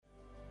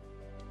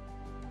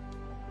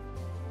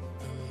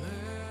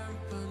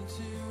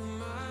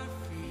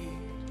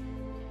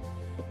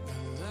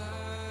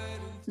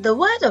The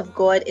Word of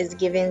God is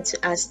given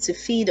to us to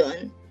feed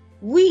on.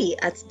 We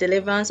at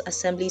Deliverance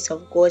Assemblies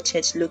of God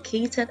Church,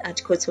 located at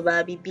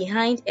Kotobabi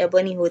behind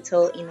Ebony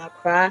Hotel in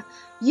Accra,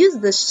 use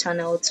this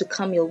channel to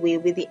come your way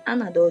with the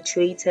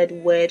unadulterated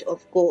Word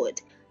of God.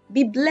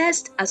 Be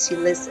blessed as you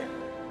listen.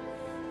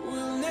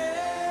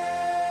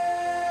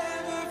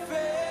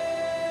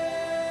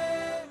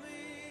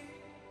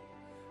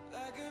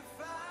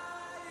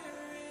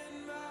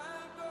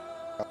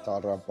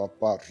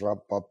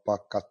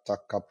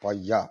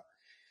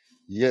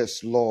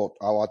 Yes, Lord,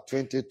 our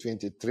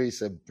 2023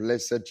 is a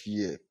blessed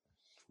year.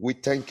 We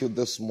thank you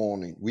this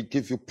morning. We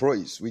give you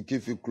praise. We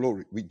give you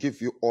glory. We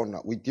give you honor.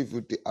 We give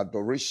you the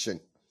adoration.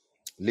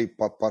 We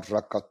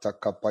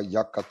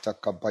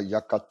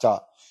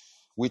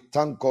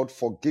thank God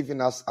for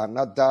giving us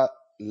another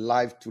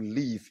life to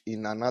live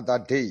in another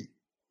day.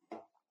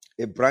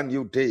 A brand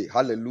new day.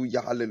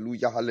 Hallelujah,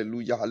 hallelujah,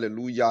 hallelujah,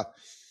 hallelujah.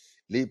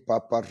 Li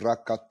papa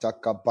rakata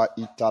kaba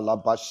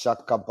italaba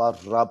shakaba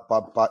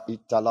rababa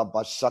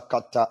italaba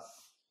shakata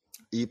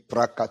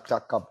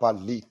iprakata kaba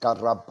lika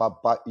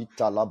rababa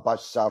italaba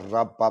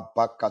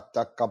sharababa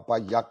kata kaba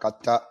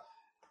yakata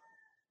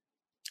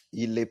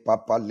ile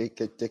papa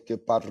leke teke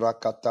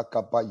parakata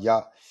kaba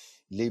ya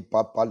li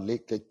papa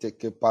leke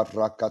teke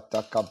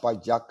parakata kaba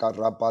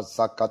yakaraba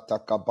zakata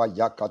kaba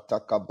yakata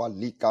kaba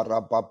lika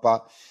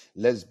rababa.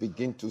 Let's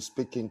begin to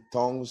speak in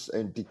tongues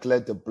and declare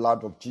the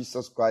blood of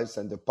Jesus Christ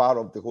and the power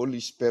of the Holy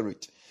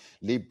Spirit.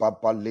 Li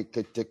papa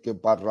leke teke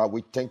bara.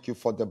 We thank you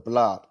for the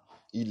blood.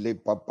 Ile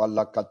papa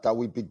lakata.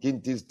 We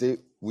begin this day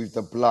with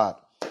the blood.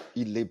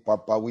 Ile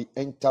papa. We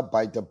enter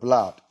by the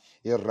blood.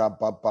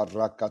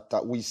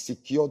 We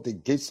secure the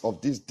gates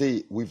of this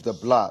day with the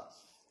blood.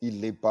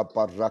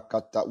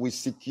 We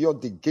secure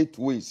the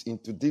gateways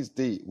into this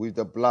day with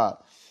the blood.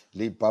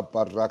 The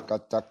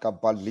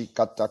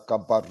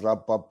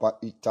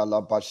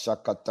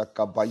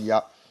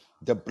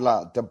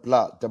blood, the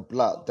blood, the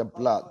blood, the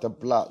blood, the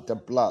blood, the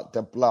blood,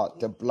 the blood,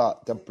 the blood,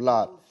 the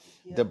blood.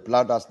 The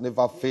blood has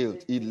never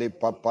failed.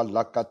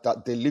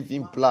 The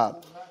living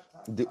blood,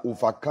 the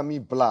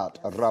overcoming blood.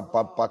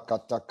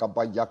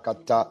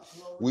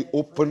 We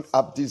open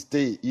up this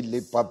day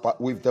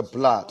with the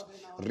blood.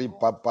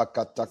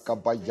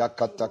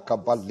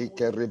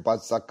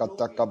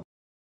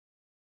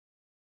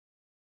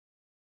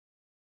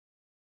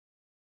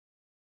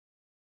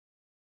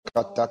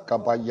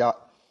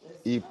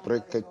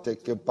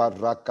 Ipreketeke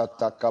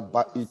barakata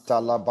kaba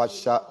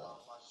italabasha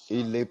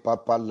ile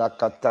papa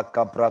lakata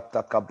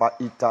kabrata kaba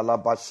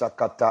italabasha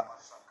kata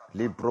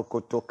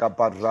librokoto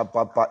kaba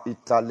rababa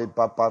itali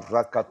baba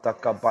rakata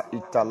kaba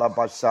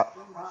italabasha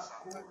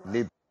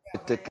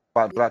libreteke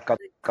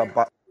barakata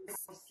kaba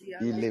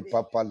ile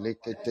papa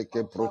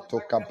leketeke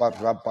broto kaba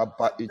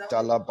rababa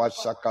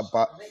italabasha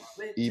kaba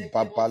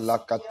ibaba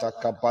lakata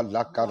kaba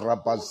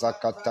lakaraba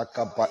zakata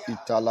kaba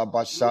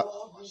italabasha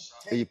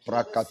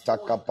Iprakata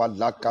kaba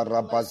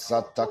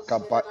lakarabazata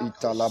kaba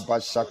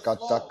italabasha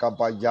kata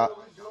kaba ya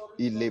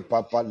ile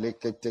papa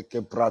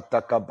leketeke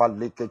brata kaba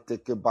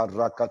leketeke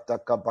barakata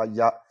kaba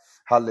ya.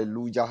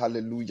 Hallelujah,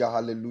 hallelujah,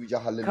 hallelujah,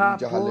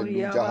 hallelujah,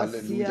 hallelujah,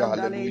 hallelujah,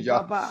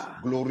 hallelujah.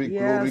 Glory,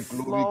 glory,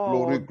 glory,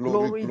 glory,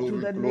 glory,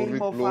 glory,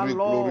 glory, glory,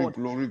 glory,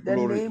 glory, the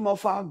name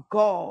of our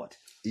God.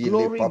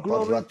 Glory,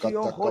 glory to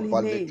your holy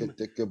name.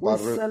 We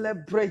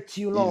celebrate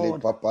you,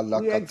 Lord.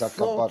 We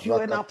exalt you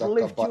and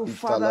uplift you,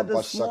 Father,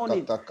 this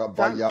morning.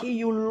 Thanking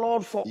you,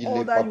 Lord, for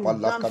all that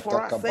you've done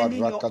for us,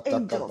 sending your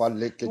angels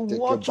to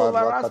watch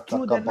over us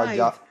through the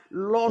night.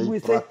 Lord, we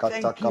say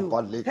thank you.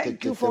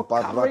 Thank you for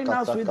covering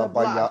us with the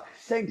blood.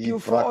 Thank you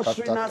for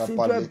ushering us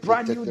into a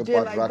brand new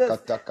day like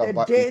this. The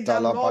day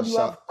that, Lord, you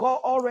have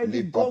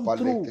already gone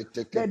through.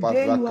 The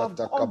day you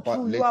have gone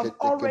through. You have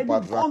already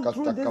gone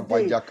through this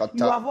day.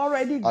 You have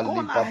already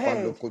gone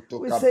ahead.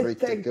 We say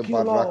thank you,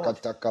 Lord.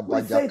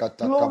 We say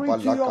glory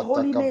to your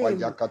holy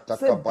name.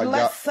 Say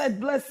blessed,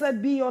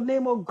 blessed be your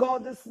name, O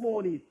God, this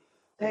morning.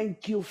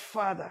 Thank you,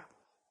 Father.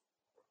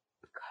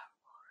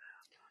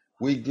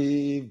 We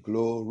give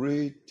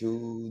glory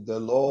to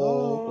the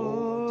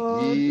Lord.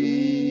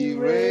 He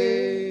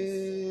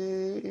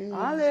reigns.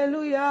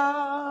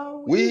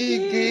 Hallelujah.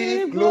 We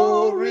give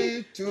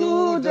glory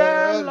to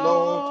the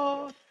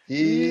Lord.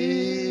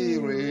 He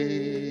reigns.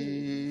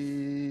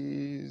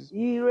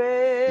 He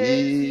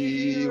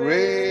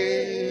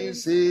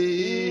reigns.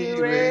 He reigns. He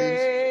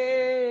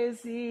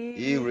reigns.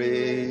 He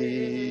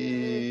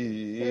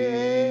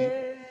reigns.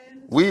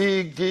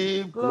 We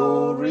give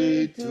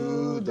glory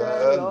to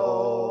the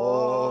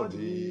Lord.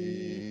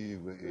 He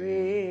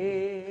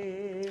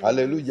reigns.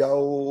 Hallelujah.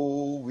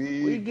 Oh,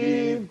 we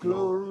give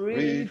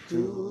glory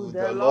to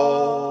the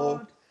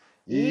Lord.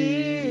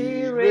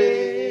 He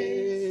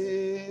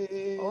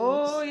reigns.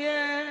 Oh,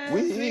 yes.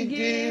 We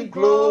give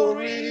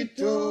glory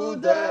to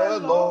the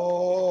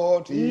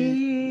Lord.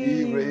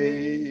 He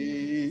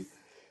reigns.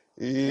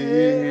 He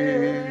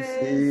reigns.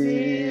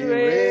 He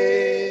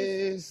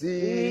reigns.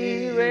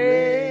 He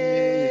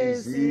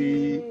reigns.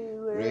 He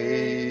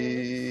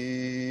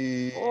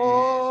reigns.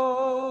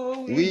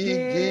 Oh, we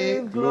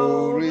give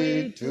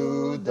glory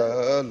to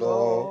the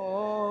Lord.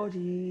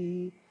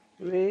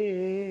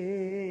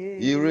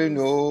 reigns,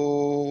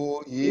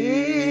 oh,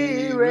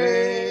 He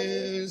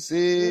reigns,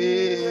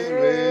 He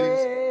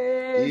reigns,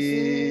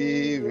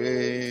 He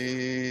reigns.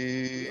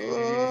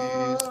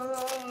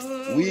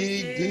 We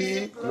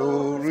give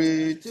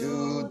glory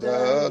to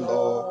the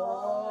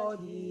Lord.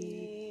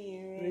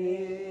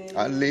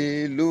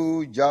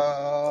 Hallelujah.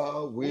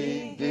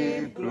 We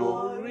give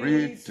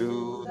glory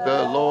to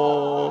the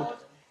Lord.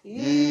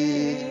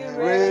 He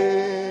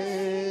reigns.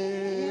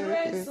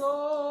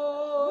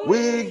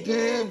 We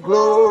give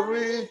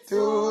glory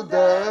to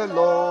the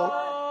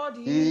Lord.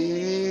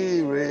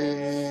 He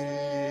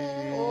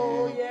reigns.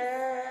 Oh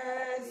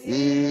yes,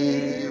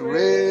 He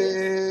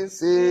reigns.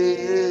 He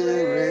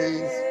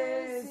reigns.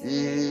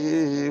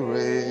 He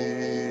reigns.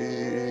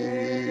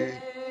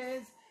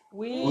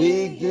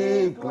 We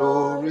give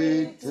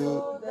glory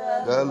to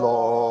the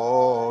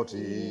Lord.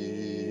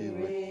 He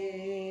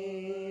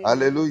reigns.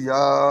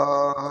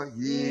 Hallelujah.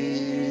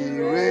 He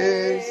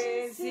reigns.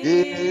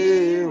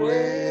 He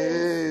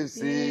reigns.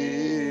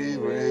 He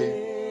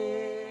reigns.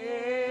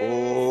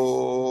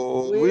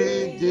 Oh, we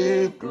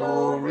give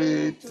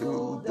glory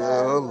to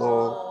the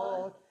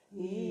Lord.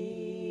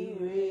 He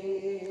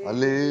reigns.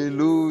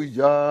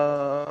 Hallelujah.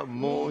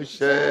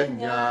 Moshe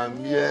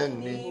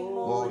nyamieni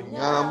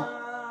monyam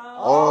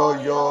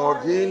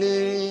oyohini.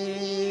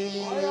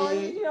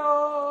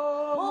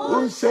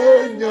 Moshe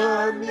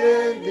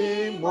nyamieni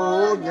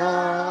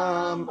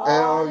monyam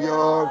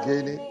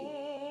oyohini.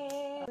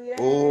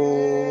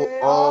 Oh,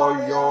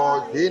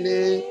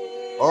 oyohini,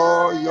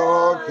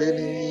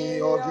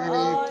 oyohini,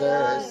 ohini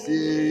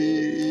kesi.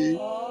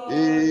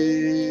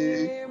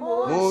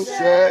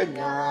 Moshe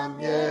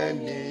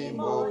nyamieni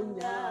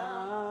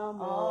monyam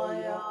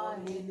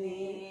oyohini,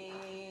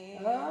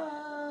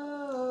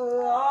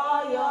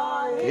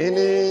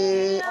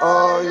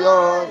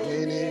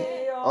 oyohini,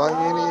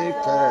 ohini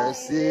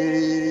kesi.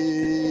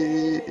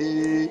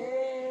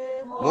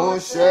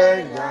 Moshe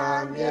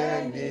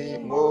nyamieni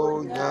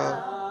monyam.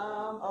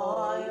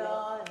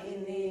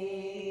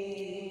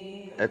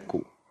 Echo.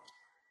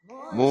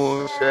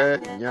 Moshe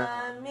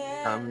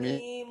nyamieni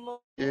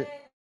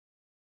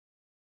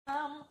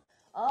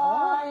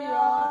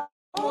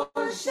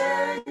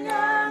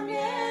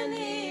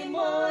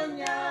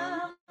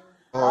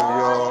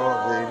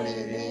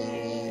oyohini,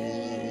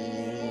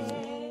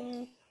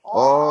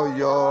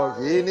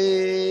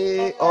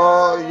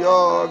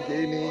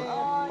 oyohini,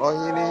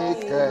 ohini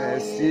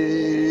kesi.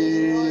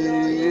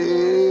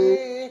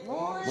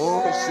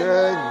 Moshe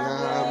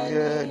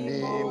nyamieni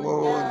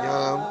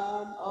monyam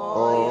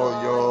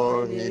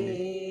oyohini.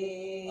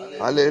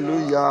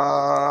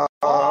 Hallelujah.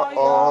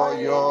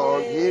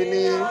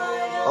 Oyohini,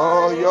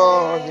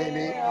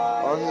 oyohini,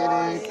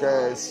 ohini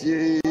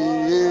kesi.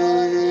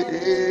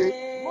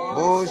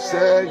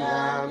 Moshe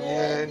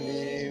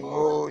nyamieni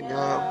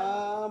monyam.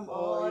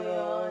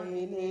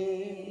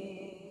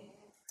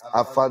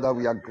 Our Father,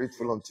 we are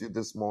grateful unto you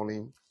this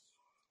morning.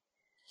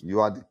 You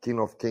are the King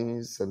of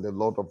Kings and the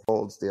Lord of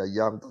Lords, the I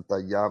am that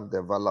I am, the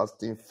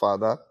everlasting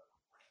Father,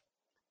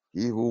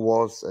 He who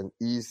was and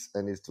is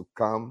to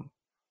come.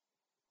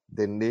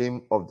 The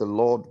name of the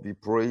Lord be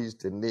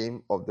praised, the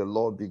name of the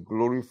Lord be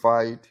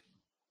glorified,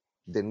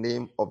 the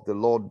name of the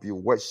Lord be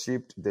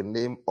worshipped, the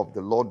name of the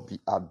Lord be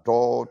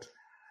adored.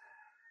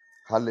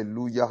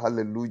 Hallelujah,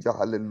 hallelujah,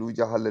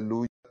 hallelujah,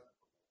 hallelujah.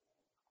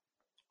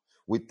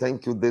 We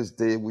thank you this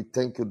day, we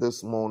thank you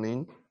this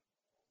morning.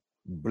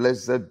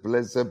 Blessed,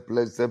 blessed,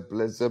 blessed,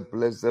 blessed,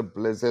 blessed,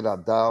 blessed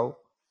art thou,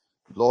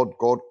 Lord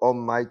God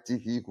Almighty,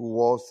 He who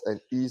was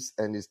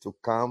and is to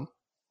come.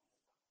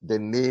 The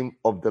name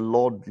of the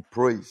Lord be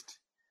praised.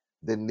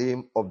 The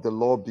name of the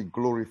Lord be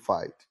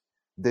glorified.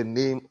 The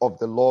name of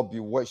the Lord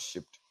be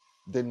worshipped.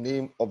 The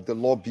name of the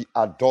Lord be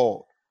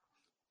adored.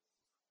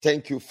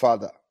 Thank you,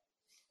 Father.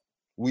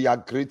 We are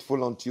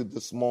grateful unto you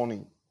this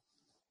morning.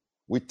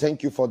 We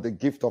thank you for the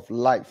gift of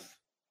life.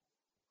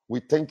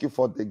 We thank you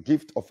for the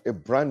gift of a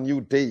brand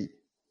new day.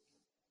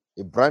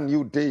 A brand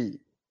new day.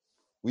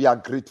 We are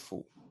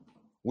grateful.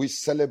 We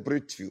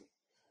celebrate you.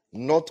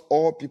 Not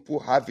all people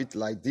have it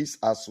like this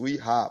as we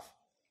have.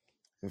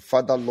 And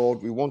Father,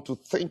 Lord, we want to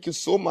thank you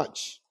so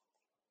much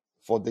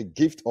for the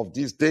gift of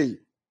this day,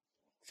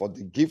 for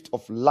the gift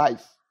of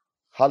life.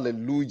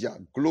 Hallelujah.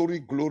 Glory,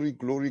 glory,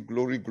 glory,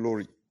 glory,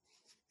 glory.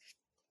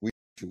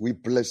 We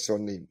bless your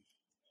name.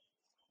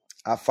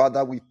 Our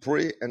Father, we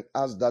pray and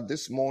ask that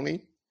this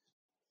morning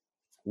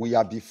we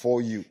are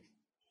before you.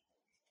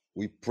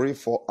 We pray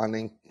for an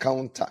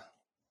encounter.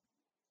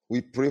 We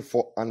pray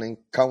for an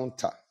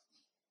encounter.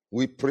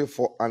 We pray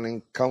for an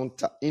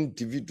encounter,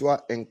 individual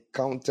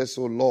encounters,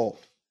 O Lord.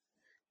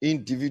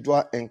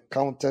 Individual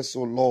encounters,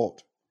 O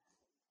Lord.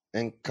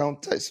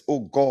 Encounters, O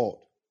God.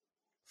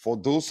 For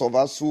those of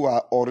us who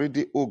are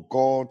already, O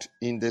God,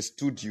 in the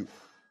studio,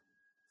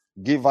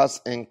 give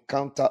us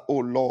encounter, O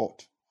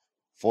Lord.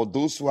 For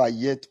those who are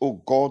yet, O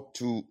God,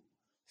 to,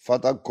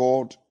 Father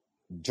God,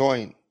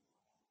 join.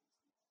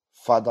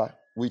 Father,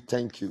 we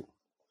thank you.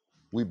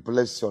 We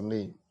bless your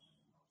name.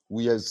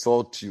 We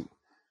exalt you.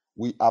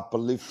 We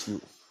uplift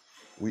you.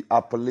 We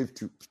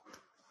uplift you.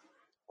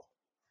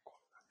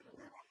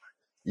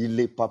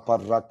 Ile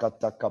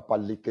paparakata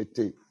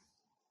kapalikete.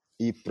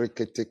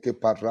 Iprekete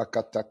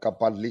keparakata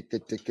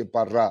kapalikete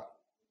kepara.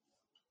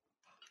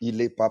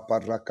 Ile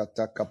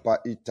paparakata kapa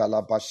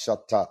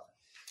italabashata.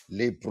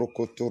 Le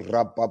brokoto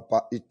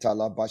rababa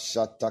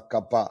italabashata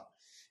kaba.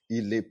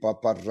 Ile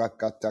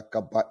paparakata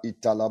kaba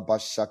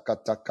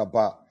italabashakata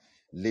kaba.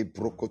 Le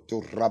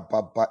brokoto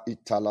rababa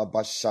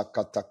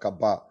italabashakata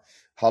kaba.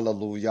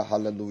 Hallelujah,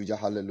 hallelujah,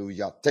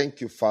 hallelujah.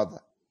 Thank you,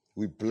 Father.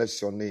 We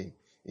bless your name.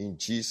 In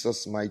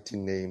Jesus' mighty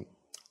name.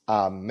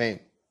 Amen.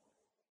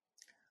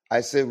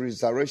 I say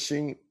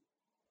resurrection,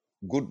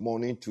 good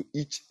morning to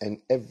each and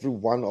every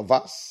one of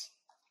us.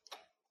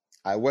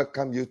 I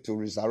welcome you to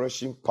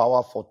Resurrection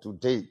Power for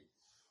Today.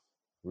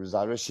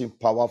 Resurrection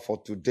Power for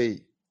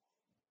Today.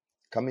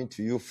 Coming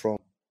to you from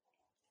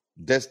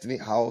Destiny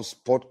House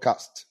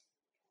podcast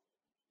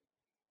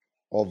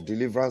of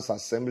Deliverance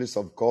Assemblies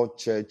of God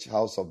Church,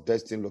 House of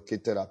Destiny,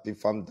 located at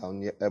Pifam down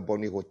near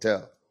Ebony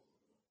Hotel.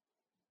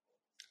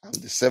 I'm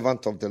the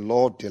servant of the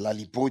Lord,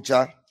 Delali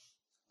Boja,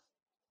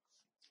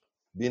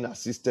 being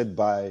assisted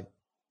by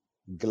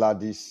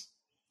Gladys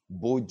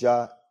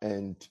Boja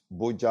and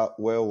Boja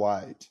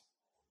Worldwide.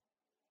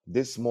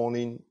 This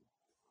morning,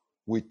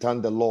 we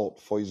thank the Lord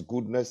for his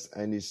goodness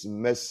and his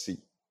mercy.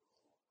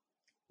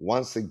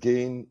 Once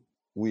again,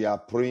 we are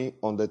praying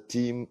on the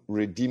theme,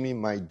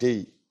 Redeeming My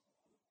Day.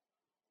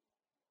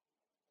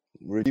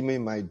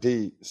 Redeeming my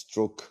day,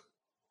 stroke,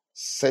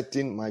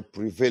 setting my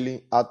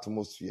prevailing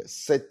atmosphere.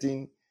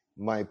 Setting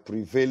my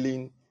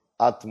prevailing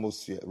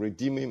atmosphere.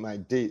 Redeeming my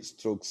day,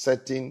 stroke,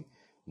 setting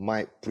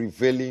my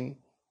prevailing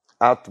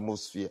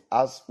atmosphere.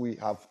 As we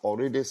have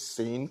already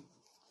seen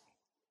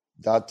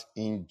that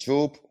in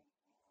Job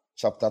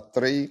chapter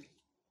 3,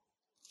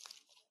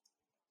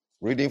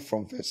 reading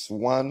from verse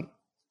 1,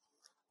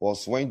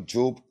 was when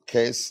Job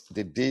cursed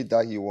the day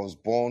that he was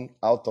born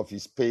out of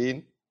his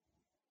pain.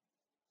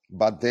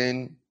 But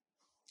then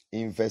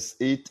in verse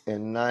 8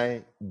 and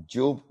 9,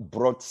 Job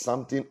brought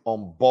something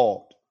on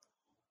board.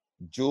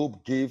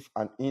 Job gave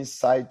an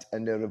insight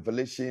and a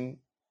revelation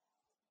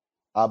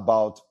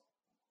about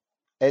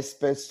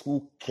experts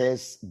who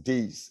curse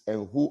days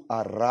and who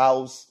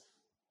arouse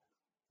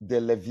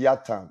the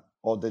Leviathan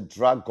or the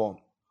dragon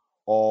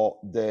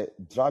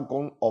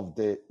of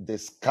the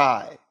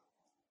sky.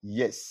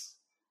 Yes,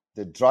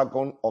 the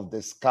dragon of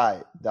the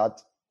sky,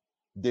 that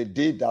the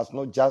day does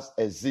not just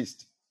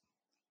exist.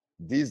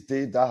 This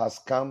day that has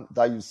come,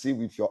 that you see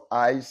with your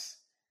eyes,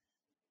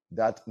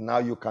 that now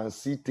you can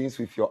see things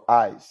with your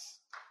eyes.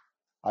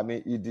 I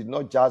mean, it is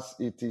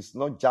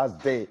not just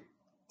there.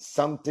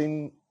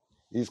 Something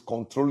is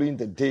controlling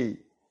the day.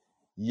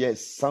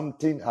 Yes,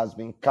 something has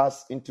been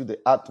cast into the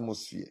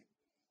atmosphere.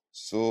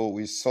 So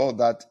we saw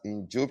that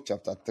in Job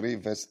chapter 3,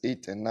 verse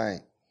 8 and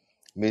 9.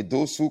 May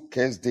those who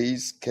curse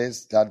days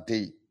curse that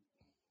day.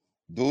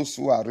 Those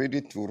who are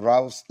ready to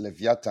rouse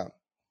Leviathan,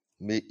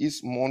 may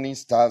its morning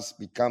stars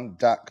become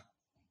dark.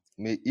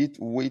 May it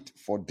wait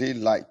for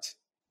daylight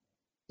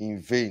in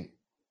vain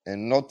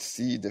and not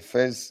see the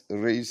first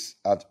rays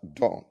at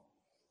dawn.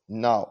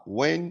 Now,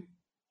 when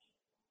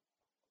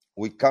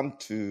we come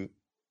to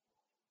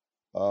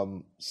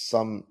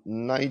Psalm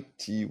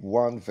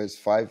 91, verse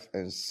 5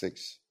 and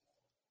 6.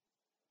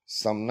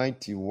 Psalm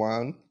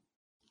 91,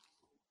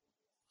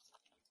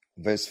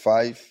 verse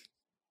 5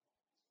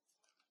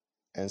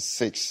 and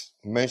 6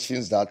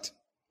 mentions that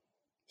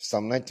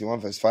Psalm 91,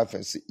 verse 5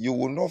 and 6. You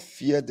will not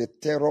fear the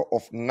terror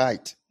of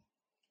night,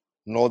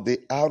 nor the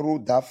arrow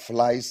that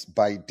flies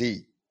by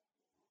day.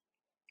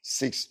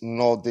 6.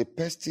 Nor the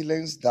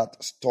pestilence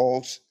that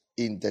stalks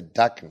in the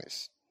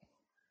darkness,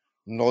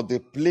 nor the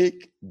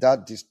plague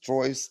that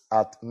destroys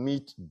at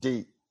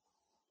midday.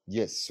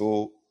 Yes,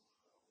 so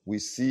we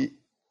see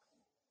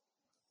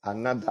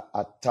another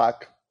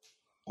attack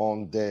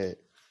on the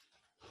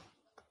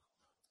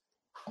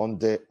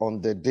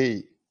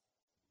day.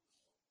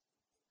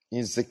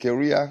 In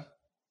Zechariah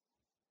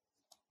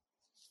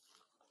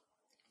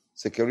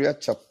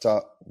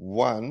chapter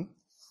 1,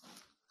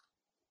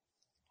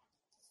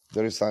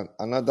 there is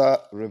another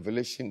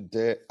revelation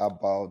there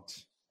about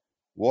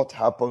what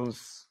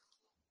happens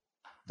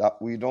that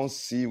we don't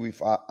see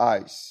with our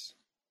eyes.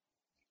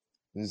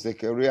 In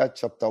Zechariah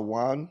chapter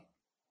 1,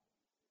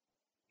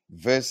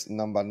 verse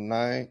number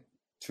 9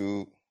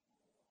 to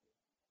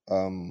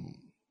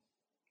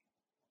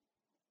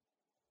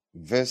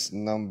verse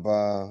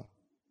number,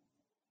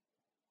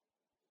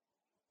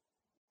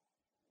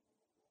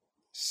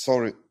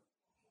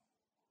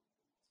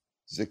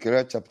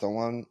 Zechariah chapter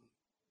 1,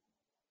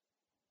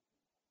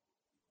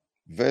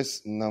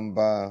 verse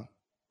number,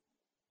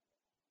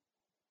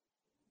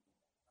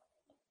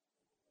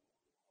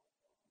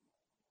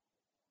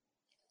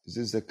 is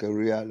it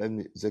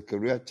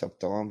Zechariah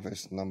chapter 1,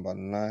 verse number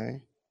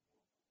 9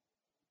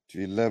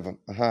 to 11.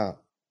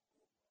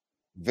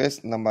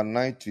 Verse number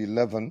 9 to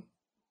 11,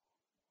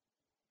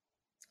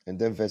 and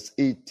then verse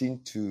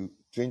 18 to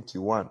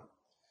 21.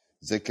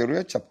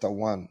 Zechariah chapter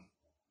 1,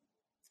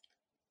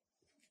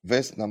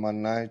 verse number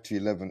 9 to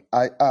 11.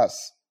 I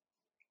ask.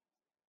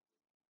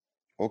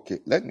 Okay,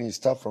 let me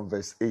start from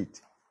verse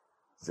 8.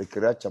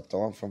 Zechariah chapter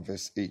 1 from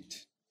verse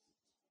 8.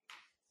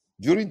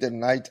 During the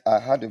night I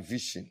had a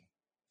vision,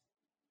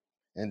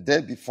 and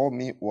there before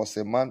me was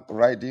a man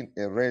riding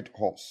a red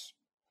horse.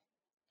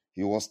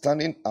 He was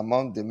standing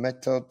among the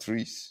myrtle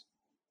trees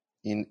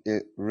in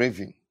a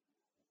ravine.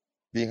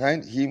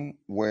 Behind him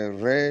were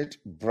red,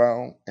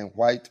 brown, and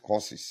white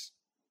horses.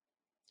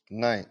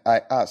 9.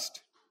 I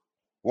asked,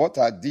 "What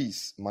are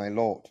these, my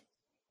Lord?"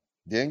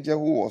 The angel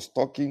who was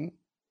talking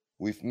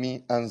with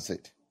me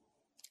answered,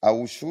 "I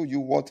will show you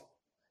what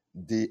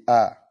they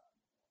are."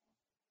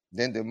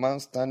 Then the man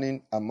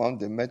standing among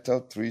the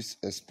myrtle trees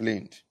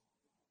explained,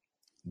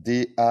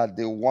 "They are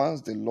the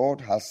ones the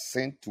Lord has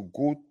sent to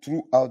go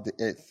throughout the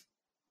earth."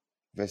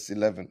 Verse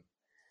 11.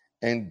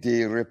 And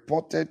they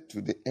reported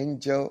to the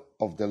angel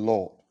of the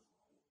Lord,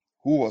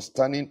 who was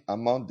standing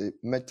among the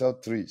myrtle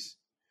trees,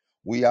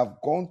 "We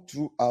have gone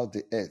throughout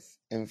the earth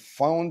and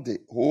found the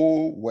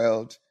whole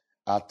world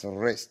at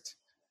rest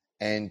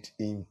and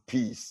in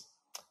peace."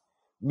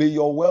 May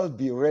your world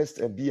be rest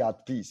and be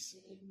at peace.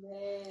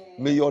 Amen.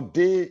 May your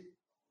day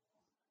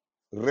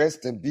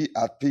rest and be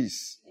at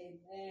peace.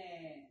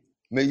 Amen.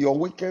 May your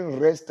weekend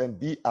rest and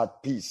be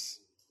at peace.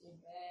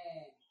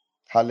 Amen.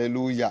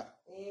 Hallelujah.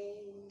 Amen.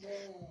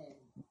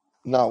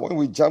 Now, when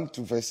we jump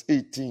to verse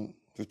 18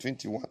 to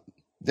 21,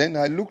 then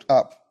I looked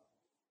up,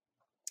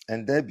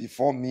 and there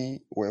before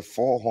me were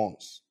 4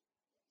 horns.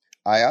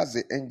 I asked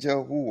the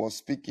angel who was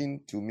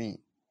speaking to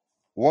me,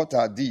 "What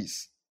are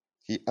these?"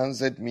 He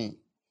answered me,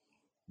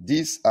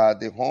 "These are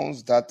the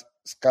horns that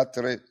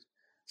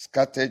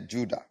scattered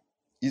Judah,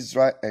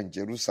 Israel, and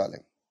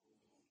Jerusalem."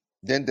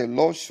 Then the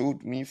Lord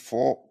showed me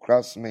 4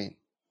 craftsmen.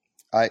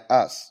 I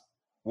asked,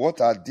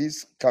 "What are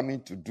these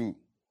coming to do?"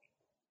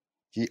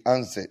 He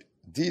answered,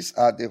 "These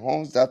are the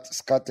horns that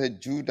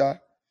scattered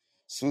Judah,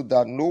 so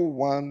that no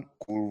one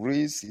could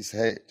raise his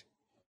head.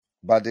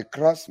 But the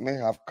craftsmen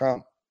have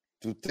come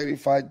to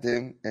terrify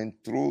them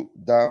and throw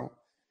down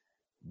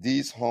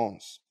these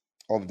horns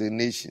of the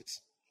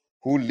nations,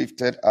 who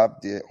lifted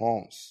up their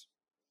horns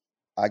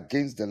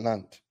against the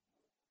land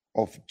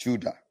of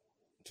Judah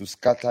to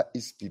scatter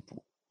its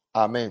people."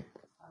 Amen.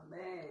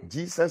 Amen.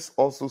 Jesus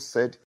also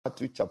said,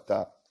 Matthew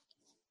chapter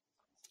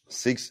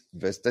 6,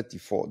 verse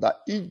 34,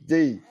 that each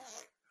day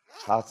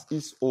has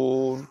its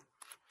own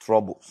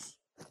troubles.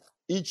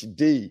 Each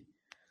day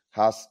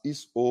has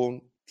its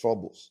own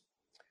troubles.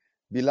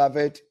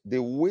 Beloved,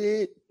 the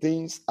way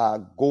things are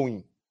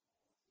going,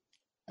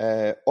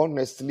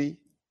 honestly,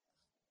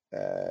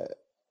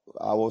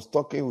 I was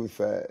talking with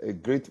a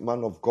great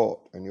man of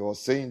God, and he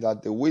was saying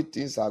that the way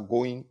things are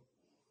going,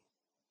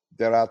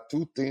 there are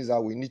 2 things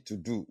that we need to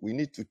do. We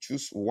need to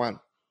choose one.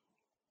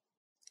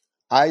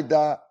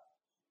 Either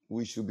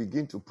we should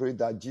begin to pray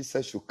that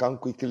Jesus should come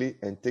quickly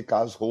and take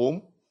us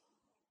home,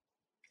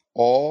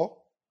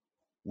 or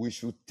we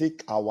should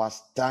take our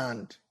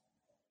stand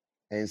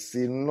and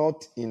say,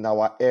 "Not in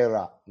our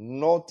era,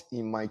 not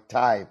in my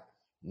time,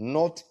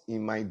 not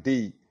in my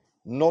day,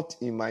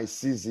 not in my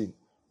season,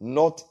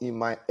 not in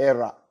my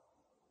era."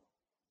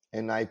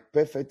 And I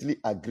perfectly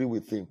agree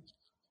with him.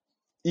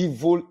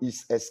 Evil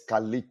is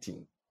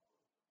escalating.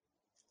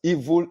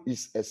 Evil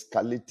is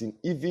escalating,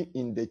 even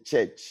in the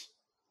church.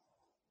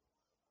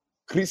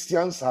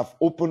 Christians have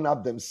opened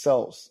up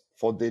themselves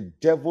for the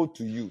devil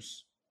to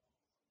use.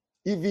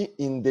 Even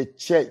in the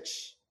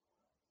church,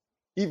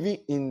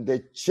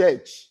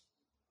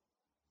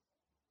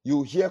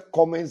 you hear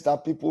comments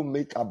that people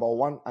make about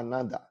one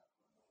another.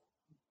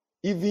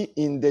 Even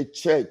in the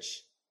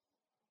church,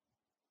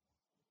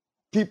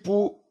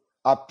 people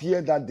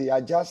appear that they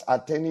are just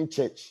attending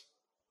church.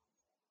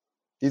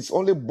 It's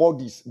only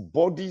bodies.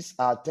 Bodies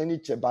are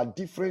attending church, but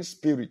different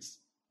spirits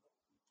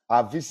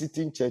are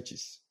visiting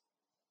churches.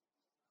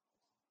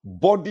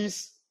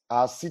 Bodies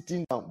are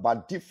sitting down,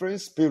 but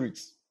different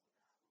spirits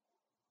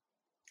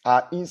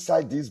are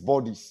inside these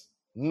bodies,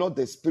 not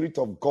the Spirit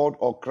of God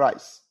or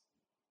Christ.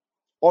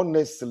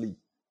 Honestly,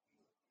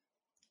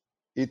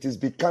 it is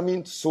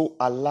becoming so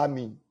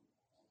alarming.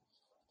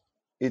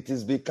 It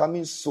is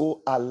becoming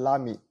so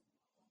alarming.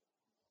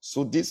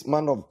 So this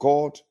man of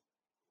God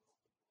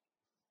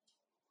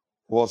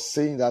was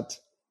saying that,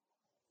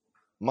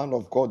 "Man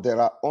of God, there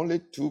are only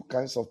 2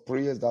 kinds of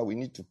prayers that we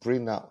need to pray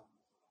now.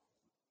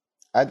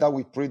 Either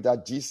we pray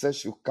that Jesus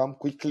should come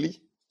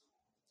quickly,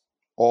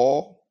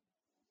 or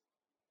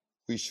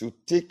we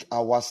should take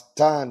our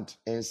stand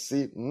and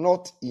say,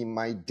 'Not in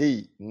my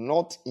day,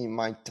 not in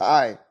my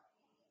time,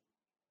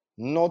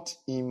 not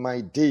in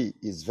my day.'"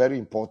 Is very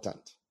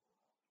important.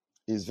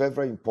 It's very,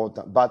 very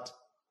important. But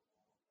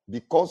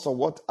because of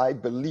what I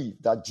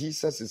believe, that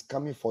Jesus is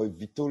coming for a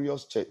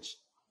victorious church.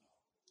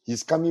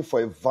 He's coming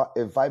for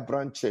a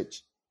vibrant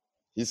church.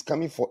 He's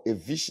coming for a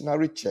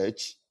visionary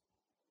church.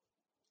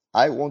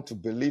 I want to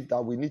believe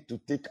that we need to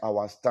take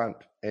our stand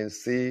and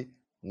say,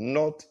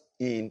 "Not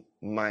in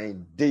my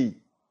day."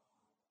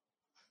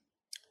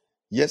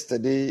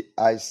 Yesterday,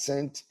 I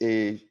sent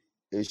a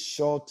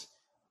short,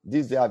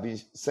 this day I've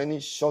been sending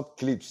short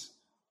clips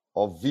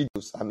of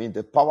videos,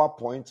 the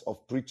PowerPoint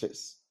of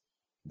preachers.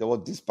 There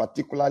was this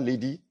particular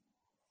lady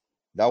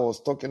that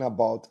was talking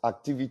about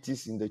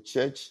activities in the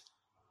church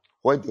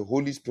where the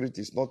Holy Spirit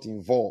is not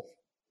involved.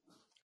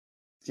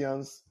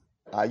 Christians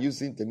are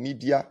using the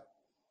media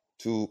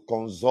to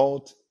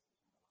consult,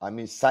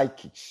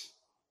 psychics.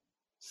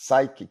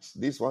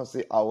 This one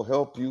say, I'll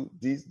help you,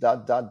 this,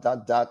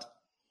 that.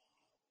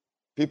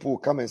 People will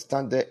come and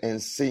stand there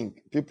and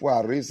sing. People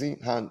are raising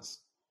hands.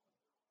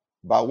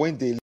 But when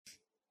they leave,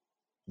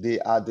 they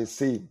are the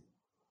same.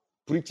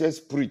 Preachers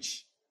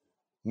preach.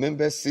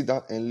 Members sit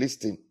down and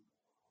listen.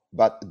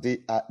 But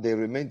they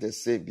remain the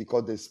same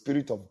because the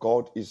Spirit of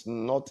God is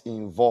not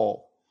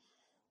involved.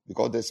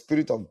 Because the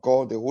Spirit of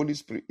God, the Holy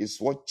Spirit, is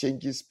what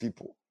changes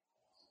people.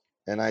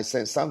 And I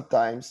say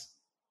sometimes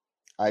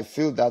I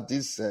feel that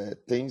these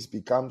things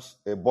becomes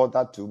a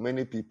bother to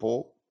many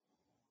people.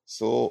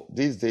 So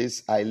these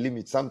days I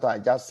limit. Sometimes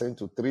I just send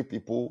to 3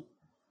 people,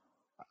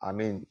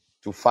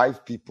 to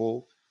 5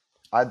 people.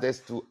 Others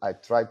too, I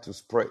try to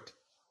spread.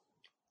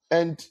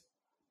 And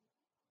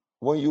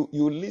when you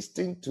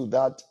listen to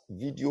that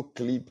video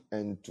clip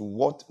and to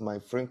what my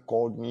friend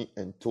called me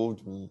and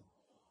told me,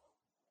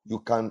 you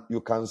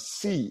can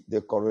see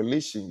the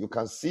correlation. You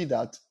can see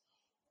that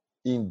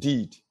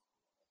indeed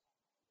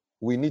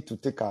we need to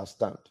take our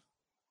stand.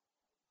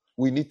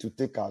 We need to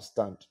take our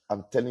stand.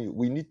 I'm telling you,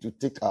 we need to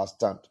take our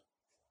stand.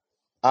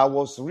 I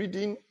was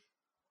reading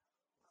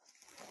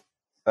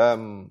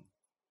the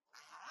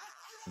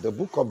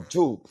book of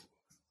Job,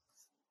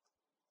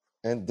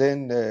 and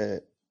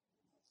then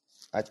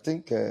I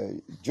think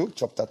Job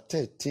chapter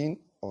 13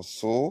 or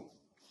so,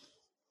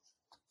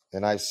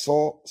 and I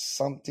saw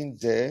something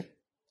there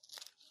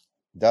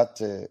that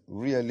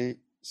really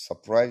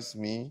surprised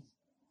me.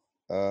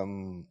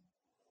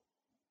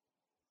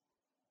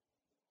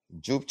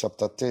 Job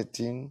chapter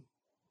 13,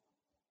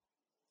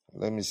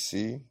 let me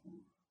see,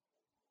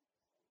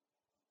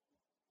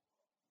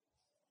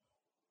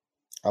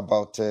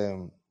 about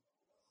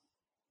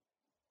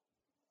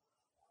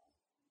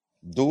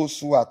those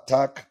who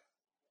attack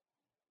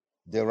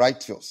the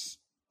righteous.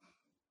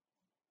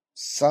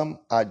 Some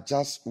are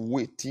just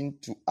waiting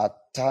to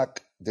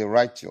attack the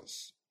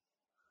righteous.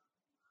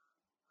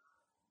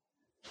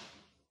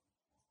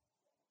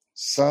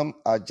 Some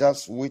are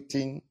just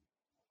waiting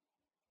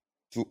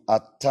to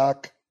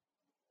attack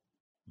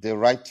the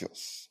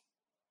righteous.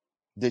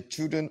 The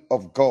children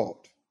of God.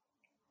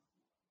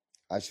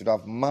 I should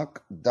have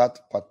marked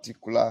that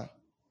particular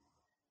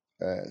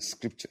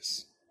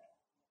scriptures.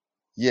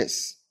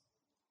 Yes.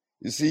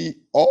 You see,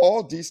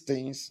 all these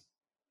things,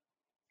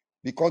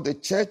 because the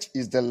church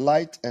is the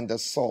light and the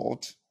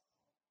salt,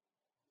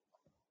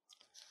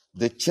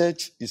 the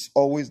church is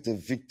always the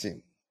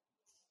victim.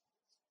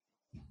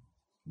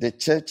 The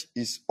church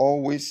is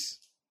always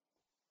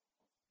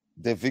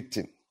the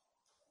victim.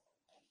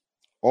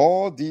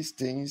 All these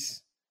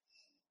things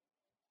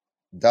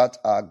that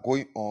are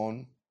going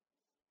on,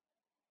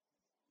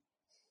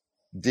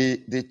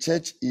 the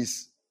church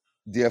is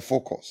their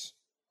focus.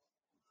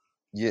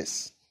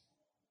 Yes.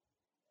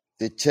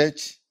 The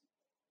church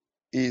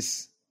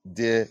is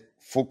their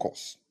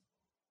focus.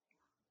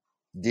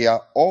 They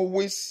are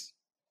always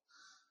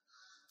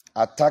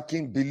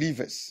attacking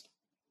believers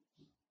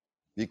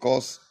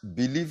because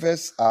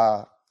believers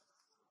are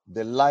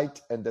the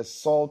light and the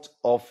salt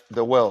of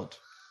the world.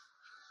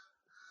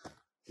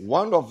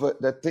 One of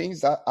the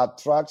things that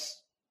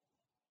attracts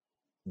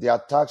the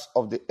attacks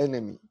of the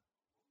enemy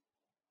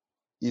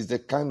is the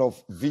kind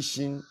of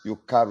vision you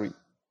carry,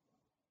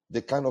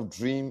 the kind of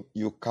dream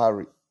you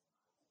carry,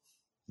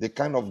 the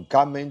kind of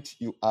garment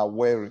you are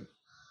wearing.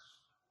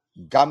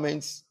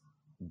 Garments,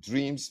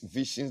 dreams,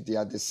 visions, they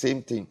are the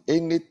same thing.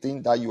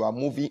 Anything that you are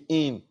moving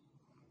in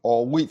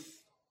or with,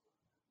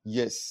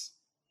 yes,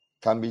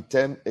 can be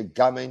termed a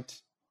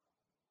garment,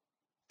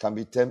 can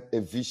be termed a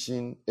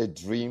vision, a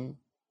dream,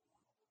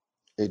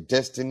 a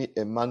destiny,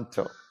 a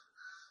mantle.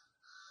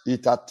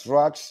 It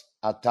attracts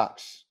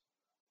attacks.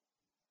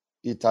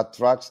 It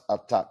attracts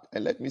attack.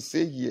 And let me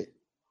say here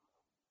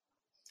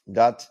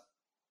that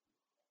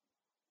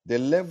the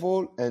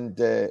level and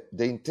the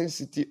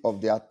intensity of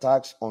the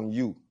attacks on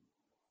you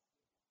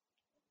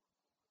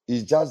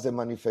is just the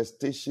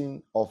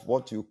manifestation of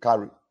what you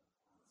carry.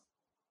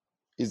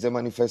 It's the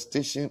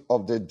manifestation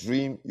of the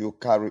dream you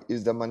carry.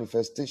 It's the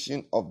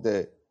manifestation of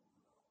the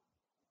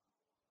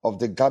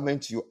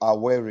garment you are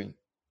wearing.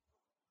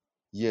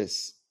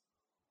 Yes.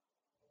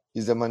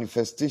 It's the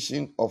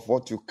manifestation of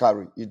what you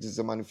carry. It is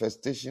the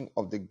manifestation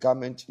of the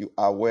garment you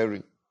are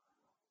wearing.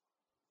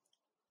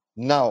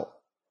 Now,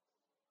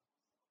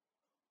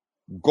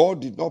 God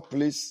did not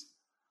place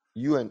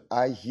you and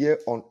I here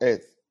on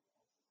earth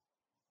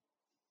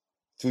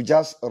to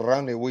just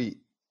run away,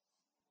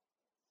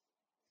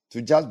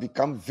 to just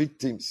become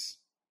victims.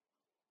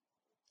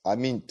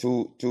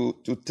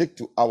 To take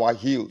to our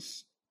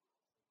heels,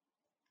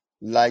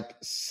 like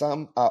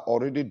some are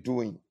already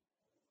doing.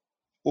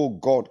 Oh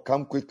God,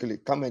 come quickly.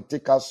 Come and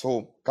take us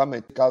home. Come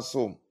and take us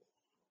home.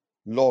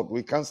 Lord,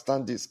 we can't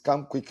stand this.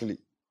 Come quickly.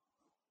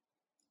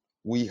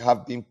 We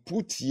have been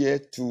put here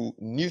to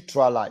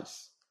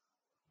neutralize.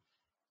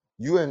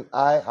 You and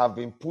I have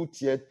been put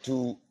here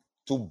to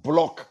to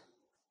block.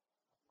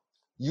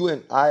 You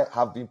and I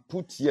have been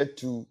put here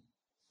to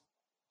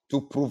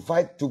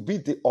provide, to be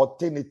the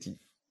alternative.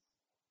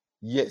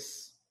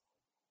 Yes,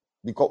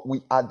 because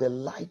we are the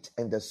light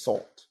and the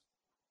salt.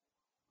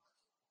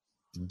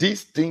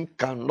 This thing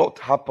cannot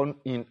happen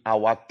in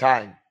our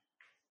time.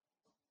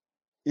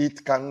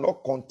 It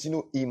cannot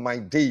continue in my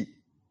day.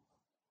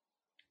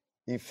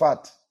 In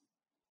fact,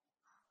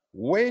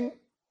 when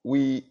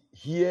we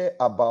hear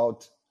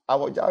about, I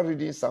was just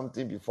reading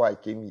something before I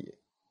came here,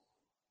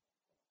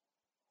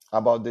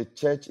 about the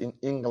church in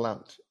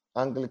England,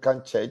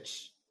 Anglican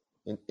church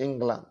in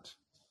England.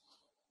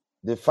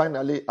 They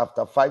finally,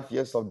 after 5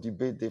 years of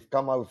debate, they've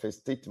come out with a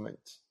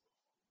statement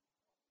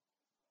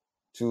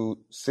to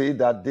say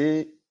that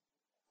they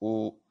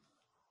will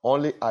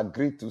only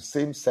agree to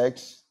same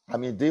sex. I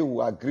mean, they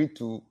will agree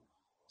to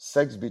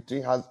sex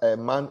between a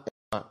man and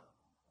man.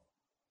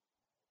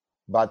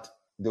 But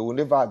they will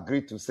never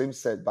agree to same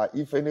sex. But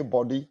if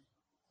anybody,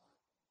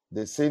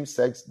 the same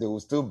sex, they will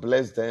still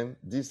bless them,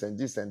 this and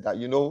that.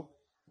 You know,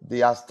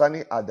 they are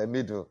standing at the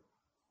middle.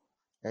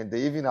 And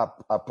they even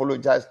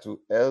apologize to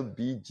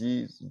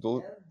LGBT,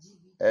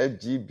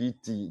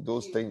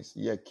 those things.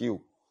 Yeah,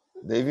 Q.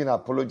 They even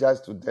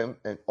apologize to them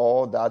and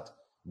all that,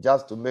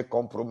 just to make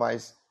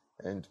compromise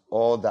and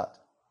all that.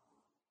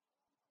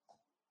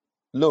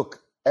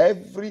 Look,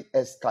 every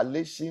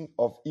escalation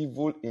of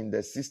evil in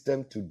the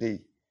system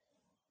today,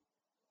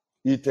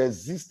 it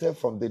existed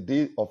from the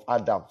day of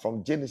Adam,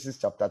 from Genesis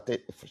chapter 3.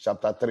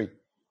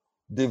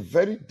 The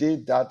very day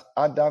that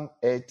Adam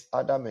and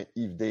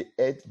Eve, they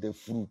ate the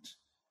fruit,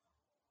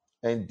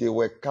 and they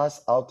were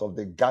cast out of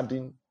the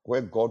garden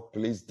where God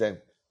placed them.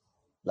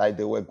 Like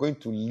they were going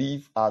to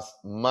live as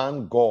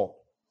man God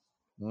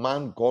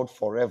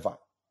forever.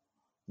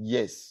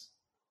 Yes.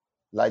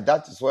 Like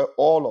that is where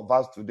all of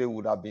us today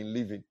would have been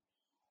living.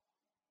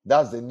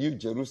 That's the new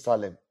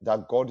Jerusalem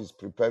that God is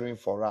preparing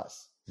for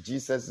us.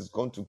 Jesus is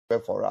going to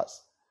prepare for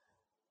us,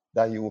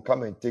 that he will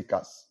come and take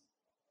us.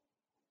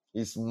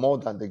 It's more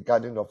than the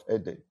Garden of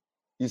Eden.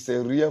 It's a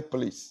real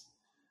place.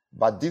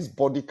 But this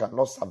body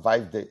cannot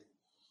survive there.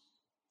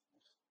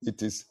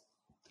 It is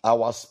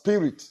our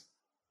spirit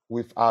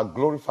with our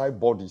glorified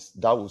bodies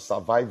that will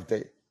survive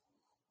there.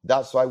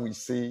 That's why we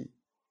say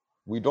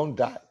we don't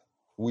die.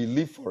 We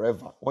live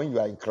forever. When you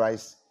are in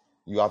Christ,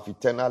 you have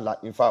eternal life.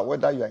 In fact,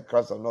 whether you are in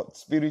Christ or not,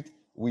 spirit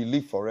will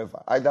live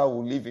forever. Either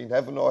we live in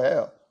heaven or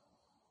hell.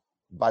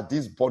 But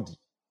this body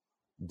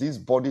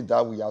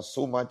that we are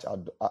so much,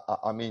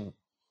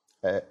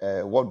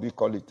 what do we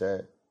call it?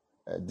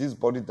 This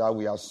body that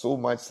we are so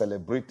much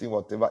celebrating,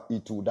 whatever,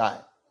 it will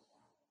die.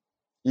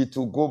 It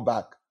will go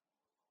back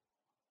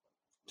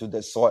to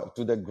the soil,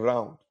 to the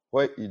ground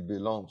where it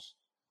belongs.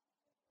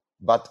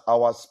 But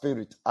our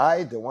spirit,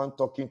 the one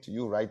talking to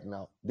you right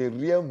now, the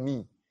real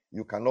me,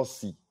 you cannot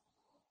see.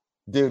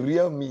 The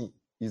real me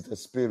is the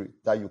spirit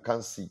that you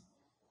can't see.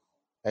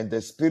 And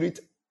the spirit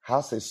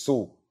has a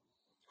soul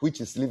which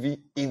is living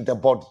in the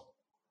body.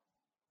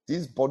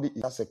 This body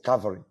has a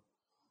covering,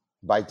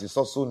 but it is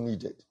also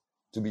needed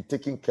to be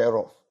taken care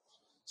of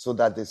so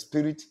that the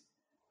spirit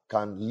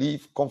can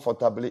live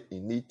comfortably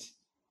in it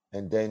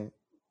and then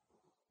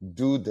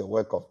do the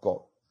work of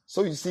God.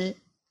 So you see,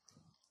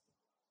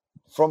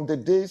 from the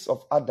days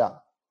of Adam,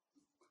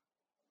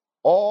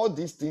 all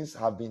these things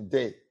have been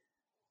there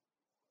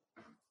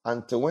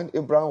until when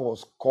Abraham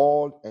was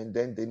called, and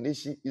then the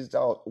nation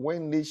Israel,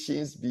 when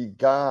nations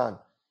began,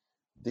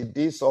 the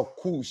days of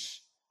Cush,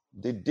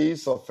 the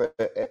days of,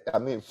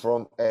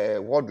 from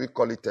what we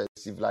call it, a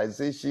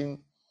civilization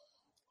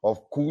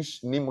of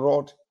Cush,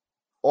 Nimrod,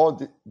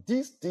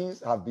 these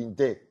things have been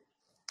there.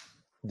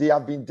 They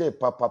have been there,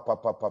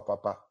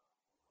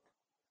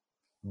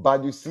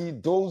 But you see,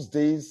 those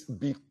days,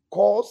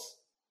 because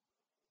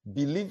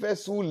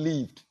believers who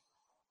lived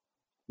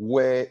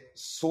were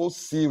so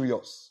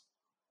serious,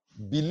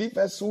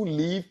 believers who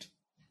lived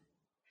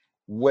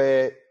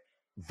were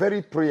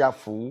very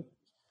prayerful,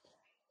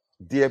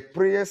 their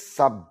prayers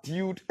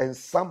subdued and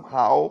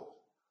somehow,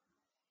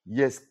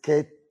 yes,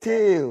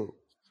 curtail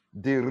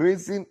the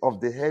raising of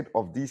the head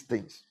of these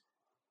things.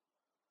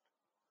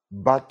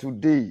 But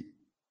today,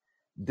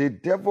 the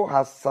devil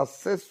has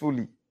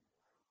successfully,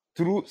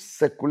 through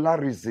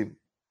secularism,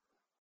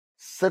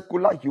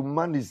 secular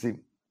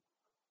humanism,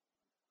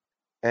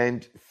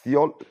 and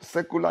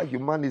secular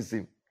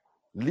humanism,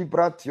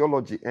 liberal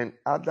theology, and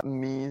other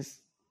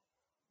means,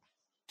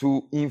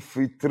 to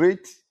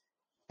infiltrate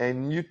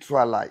and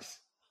neutralize.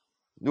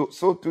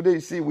 So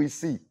today, we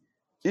see,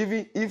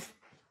 even if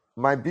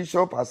my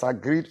bishop has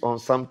agreed on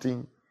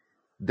something,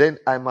 then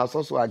I must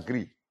also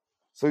agree.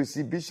 So you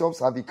see, bishops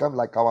have become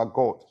like our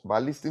God.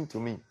 But listen to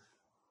me.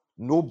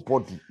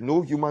 Nobody,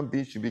 no human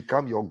being should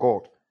become your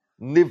God.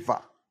 Never.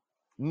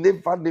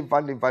 Never,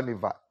 never, never,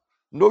 never.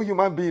 No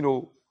human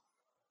being,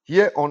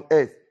 here on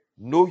earth,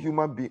 no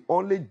human being.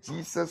 Only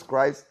Jesus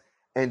Christ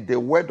and the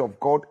Word of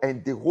God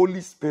and the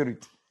Holy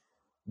Spirit.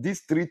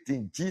 These three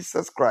things,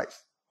 Jesus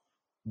Christ,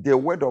 the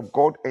Word of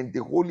God, and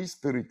the Holy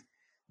Spirit.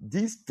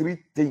 These three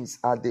things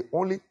are the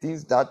only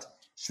things that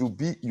should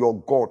be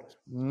your God.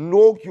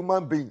 No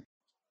human being.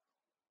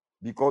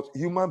 Because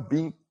human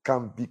being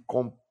can be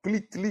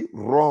completely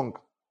wrong.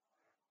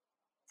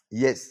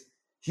 Yes,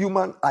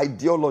 human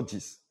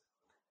ideologies.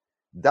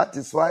 That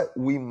is why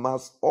we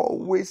must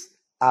always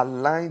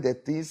align the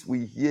things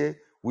we hear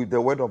with the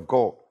word of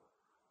God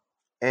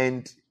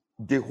and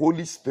the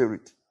Holy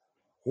Spirit.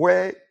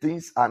 Where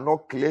things are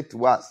not clear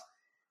to us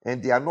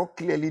and they are not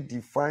clearly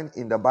defined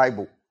in the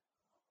Bible,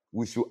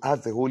 we should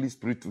ask the Holy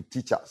Spirit to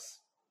teach us.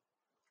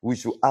 We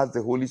should ask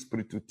the Holy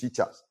Spirit to teach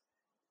us.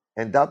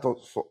 And that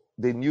also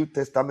the New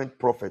Testament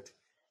prophet.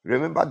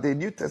 Remember, the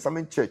New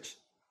Testament church,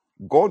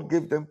 God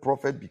gave them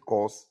prophet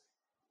because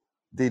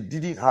they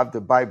didn't have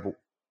the Bible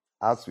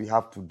as we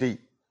have today.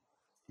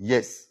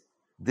 Yes,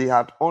 they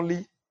had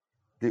only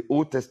the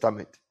Old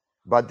Testament,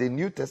 but the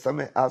New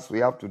Testament as we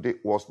have today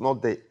was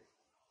not there.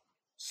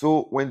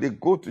 So when they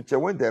go to church,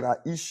 when there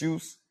are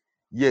issues,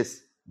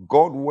 yes,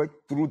 God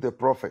worked through the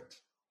prophet.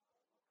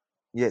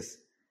 Yes,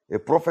 a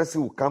prophecy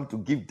will come to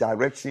give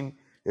direction.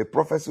 A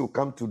prophecy will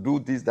come to do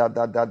this,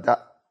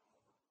 that.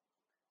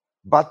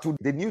 But to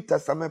the New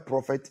Testament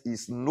prophet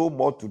is no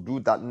more to do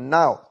that.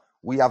 Now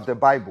we have the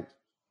Bible.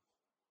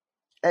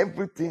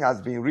 Everything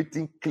has been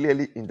written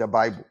clearly in the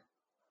Bible.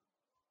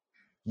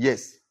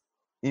 Yes.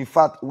 In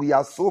fact, we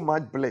are so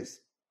much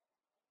blessed.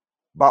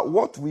 But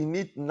what we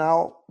need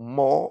now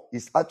more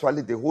is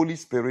actually the Holy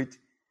Spirit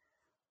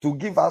to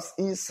give us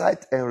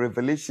insight and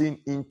revelation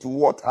into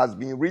what has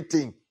been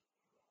written.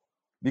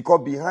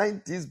 Because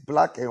behind these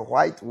black and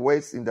white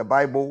words in the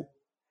Bible,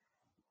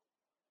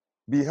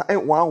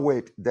 behind one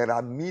word, there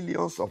are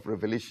millions of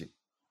revelation.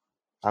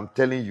 I'm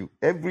telling you,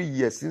 every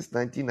year since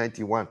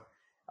 1991,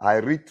 I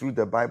read through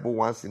the Bible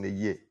once in a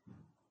year.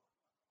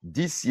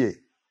 This year,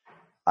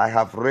 I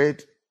have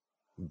read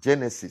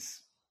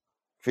Genesis.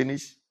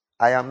 Finish.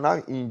 I am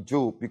now in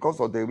Job because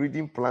of the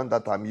reading plan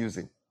that I'm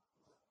using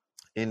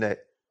in a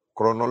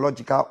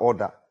chronological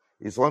order.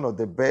 It's one of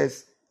the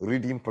best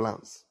reading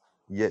plans.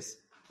 Yes.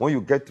 When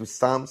you get to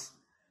Psalms,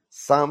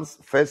 1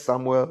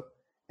 Samuel,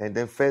 and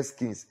then 1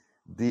 Kings,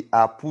 they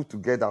are put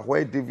together.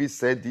 Where David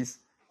said this,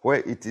 where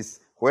it is,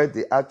 where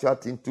the actual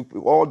thing took,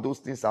 all those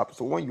things are.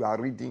 So when you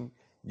are reading,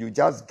 you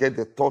just get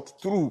the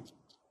thought through.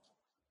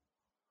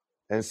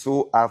 And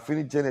so I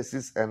finished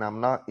Genesis and I'm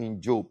now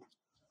in Job.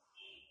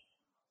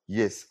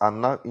 Yes, I'm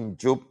now in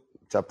Job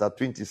chapter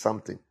 20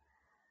 something.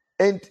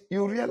 And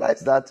you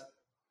realize that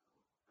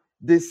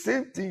the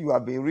same thing you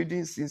have been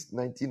reading since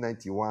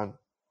 1991,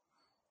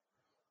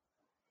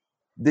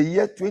 the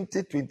year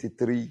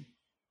 2023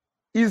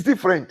 is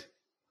different.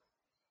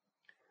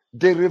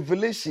 The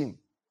revelation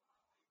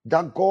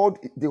that God,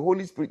 the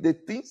Holy Spirit, the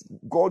things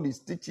God is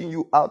teaching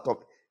you out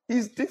of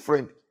is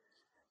different.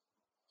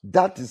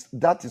 That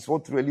is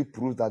what really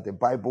proves that the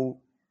Bible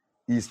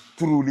is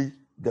truly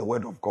the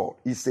word of God.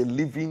 It's a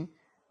living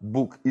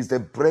book. It's the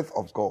breath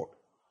of God.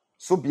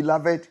 So,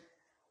 beloved,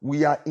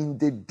 we are in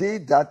the day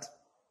that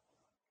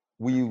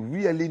we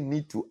really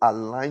need to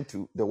align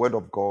to the word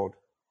of God,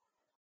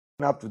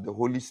 up to the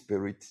Holy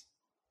Spirit.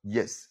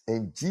 Yes,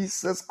 and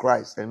Jesus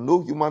Christ, and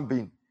no human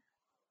being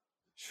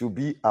should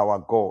be our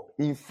God.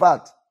 In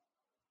fact,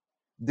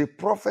 the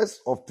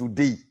prophets of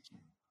today,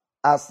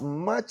 as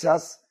much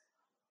as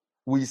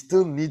we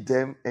still need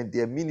them and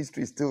their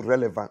ministry is still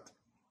relevant,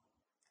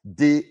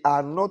 they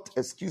are not,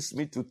 excuse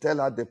me to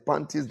tell us the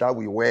panties that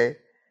we wear.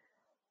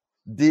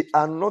 They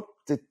are not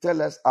to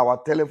tell us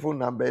our telephone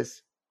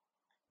numbers.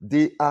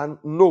 They are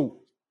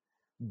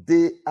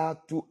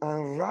to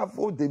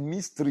unravel the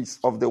mysteries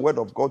of the word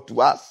of God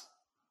to us.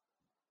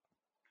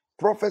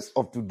 Prophets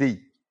of today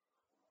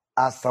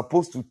are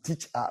supposed to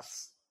teach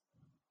us.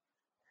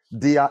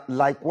 They are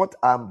like what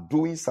I'm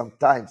doing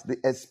sometimes, the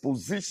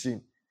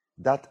exposition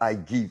that I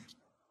give.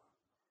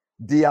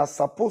 They are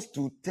supposed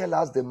to tell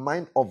us the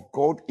mind of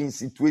God in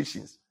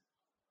situations.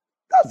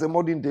 That's the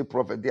modern day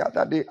prophet. The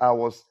other day I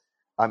was,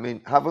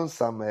 having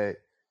some,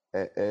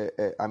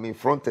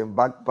 front and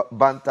back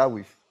banter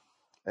with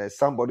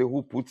somebody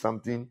who put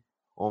something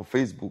on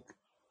Facebook.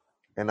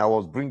 And I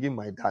was bringing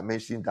my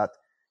dimension that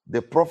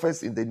the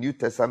prophets in the New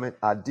Testament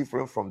are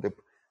different from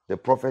the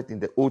prophet in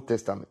the Old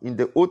Testament. In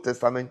the Old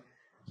Testament,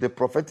 the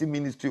prophetic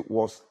ministry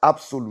was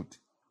absolute.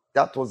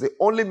 That was the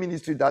only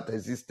ministry that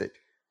existed.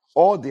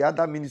 All the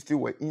other ministry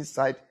were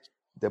inside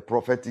the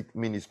prophetic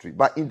ministry.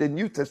 But in the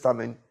New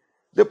Testament,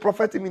 the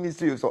prophetic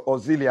ministry is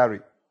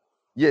auxiliary.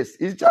 Yes,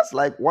 it's just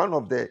like one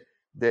of the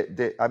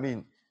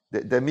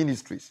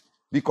ministries,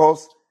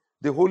 because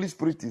the Holy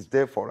Spirit is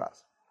there for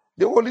us.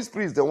 The Holy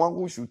Spirit is the one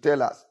who should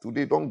tell us,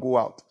 today don't go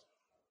out,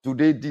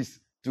 today this,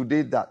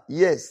 today that.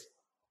 Yes,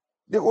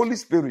 the Holy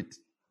Spirit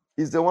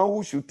is the one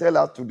who should tell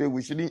us, today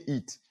we shouldn't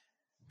eat,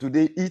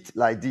 today eat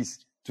like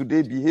this,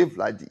 today behave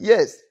like this.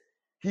 Yes,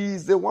 he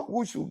is the one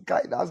who should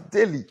guide us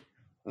daily,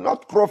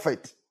 not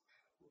prophet.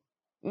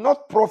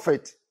 Not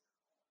prophet.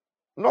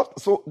 Not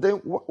so. Then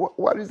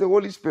what is the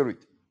Holy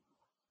Spirit?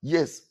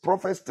 Yes,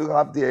 prophets still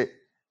have their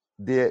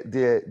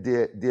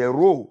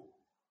role,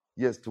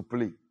 yes, to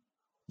play.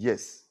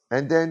 Yes.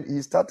 And then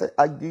he started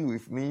arguing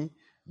with me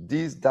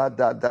this,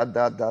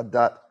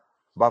 that.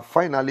 But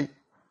finally,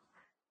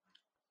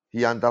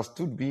 he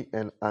understood me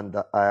and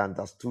I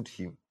understood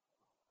him.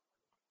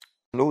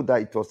 I know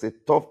that it was a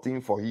tough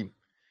thing for him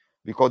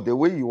because the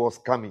way he was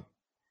coming,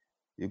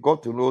 you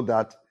got to know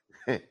that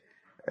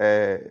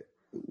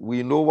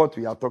we know what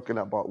we are talking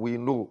about. We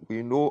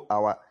know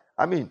our,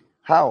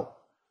 how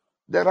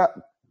there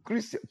are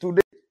Christians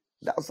today.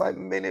 That's why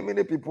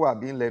many people are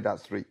being led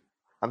astray.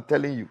 I'm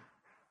telling you,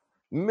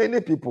 many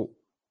people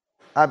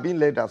are being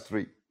led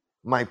astray.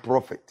 My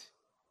prophet,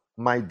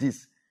 my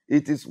this.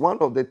 It is one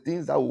of the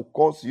things that will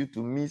cause you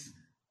to miss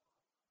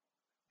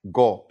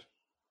God.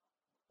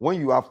 When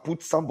you have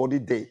put somebody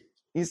there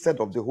instead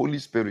of the Holy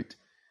Spirit,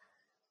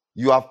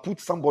 you have put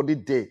somebody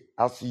there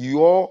as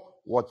your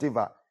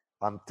whatever.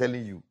 I'm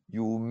telling you,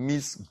 you will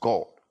miss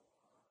God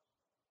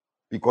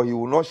because He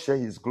will not share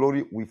His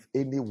glory with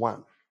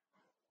anyone.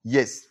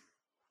 Yes,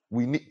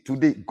 we need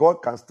today.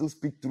 God can still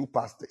speak through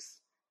pastors.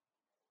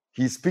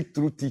 He speaks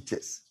through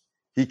teachers.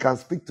 He can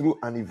speak through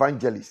an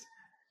evangelist.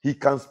 He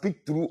can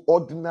speak through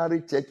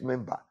ordinary church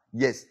member.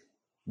 Yes,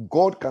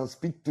 God can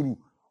speak through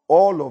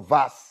all of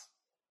us.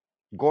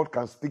 God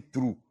can speak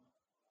through.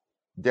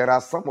 There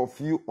are some of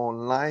you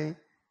online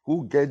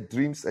who get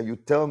dreams and you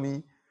tell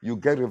me, you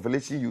get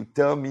revelation, you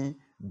tell me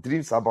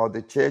dreams about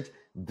the church,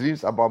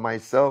 dreams about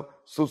myself,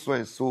 so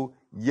and so.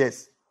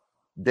 Yes.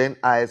 Then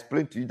I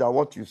explain to you that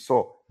what you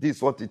saw, this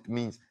is what it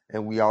means.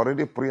 And we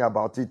already pray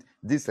about it,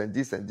 this and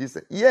this and this.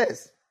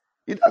 Yes.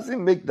 It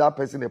doesn't make that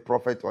person a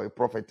prophet or a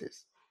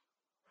prophetess.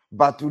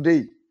 But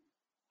today,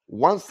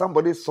 once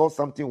somebody saw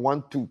something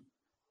 1, 2,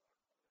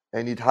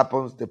 and it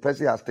happens, the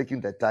person has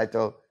taken the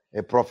title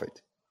a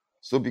prophet.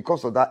 So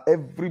because of that,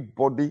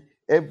 everybody,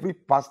 every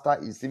pastor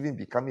is even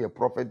becoming a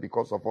prophet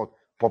because of what?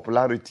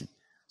 Popularity.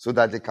 So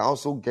that they can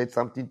also get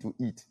something to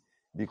eat.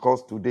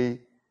 Because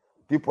today,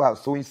 people are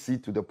sowing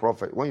seed to the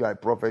prophet. When you are a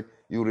prophet,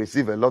 you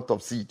receive a lot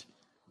of seed.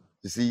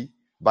 You see?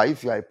 But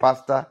if you are a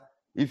pastor,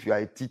 if you are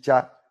a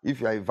teacher, if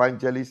you are an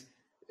evangelist,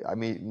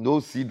 no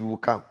seed will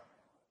come.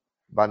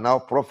 But now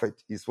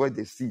prophet is where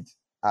the seeds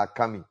are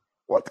coming.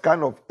 What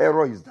kind of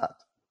error is that?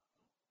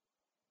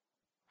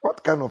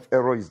 What kind of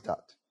error is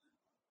that?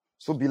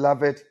 So,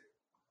 beloved,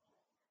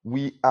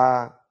 we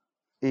are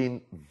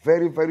in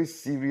very, very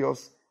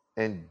serious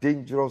and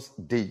dangerous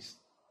days.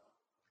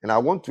 And I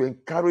want to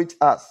encourage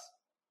us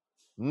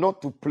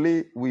not to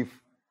play with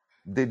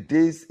the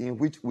days in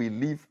which we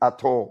live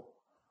at all.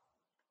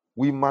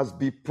 We must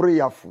be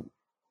prayerful,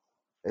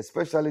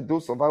 especially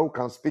those of us who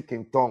can speak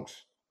in tongues.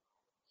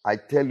 I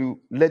tell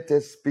you, let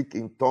us speak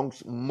in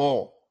tongues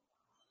more.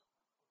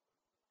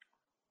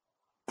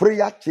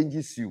 Prayer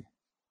changes you.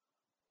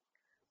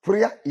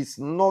 Prayer is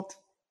not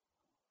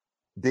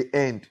the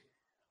end.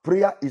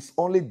 Prayer is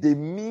only the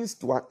means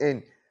to an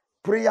end.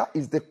 Prayer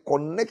is the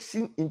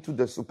connection into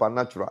the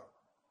supernatural.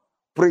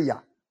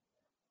 Prayer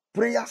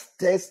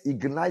stirs,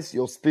 ignites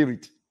your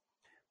spirit.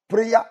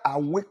 Prayer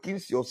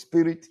awakens your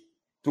spirit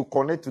to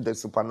connect to the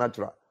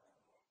supernatural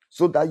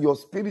so that your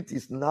spirit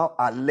is now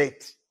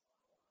alert.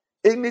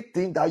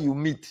 Anything that you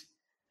meet,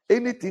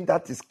 anything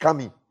that is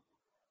coming,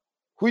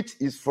 which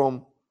is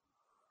from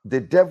the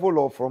devil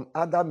or from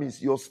other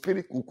means, your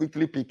spirit will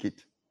quickly pick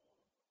it.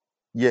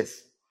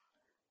 Yes.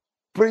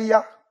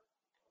 Prayer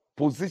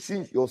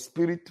positions your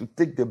spirit to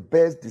take the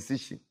best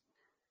decision,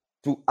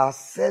 to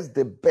assess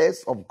the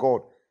best of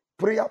God.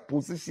 Prayer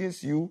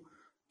positions you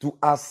to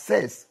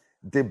assess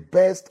the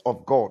best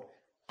of God.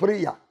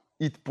 Prayer,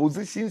 it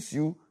positions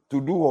you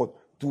to do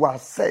what? To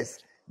assess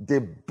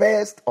the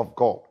best of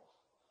God.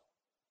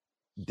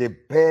 The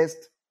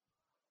best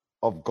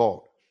of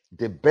God.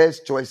 The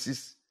best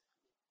choices,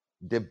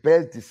 the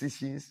best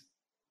decisions,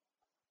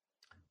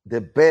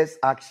 the best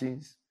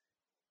actions,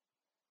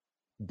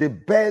 the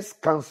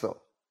best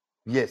counsel.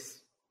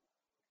 Yes.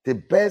 The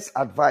best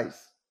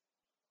advice.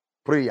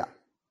 Prayer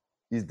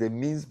is the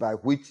means by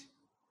which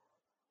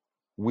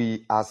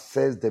we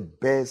assess the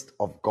best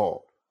of God.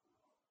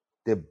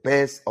 The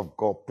best of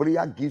God.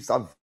 Prayer gives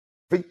us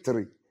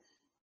victory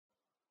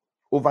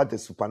over the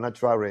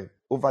supernatural realm,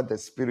 over the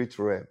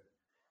spiritual realm.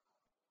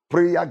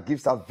 Prayer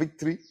gives us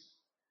victory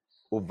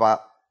over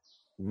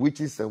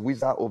witches and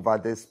wizards, over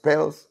the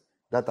spells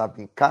that have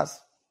been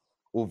cast,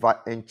 over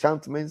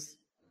enchantments,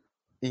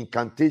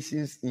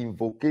 incantations,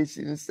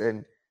 invocations,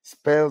 and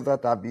spells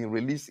that have been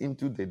released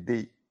into the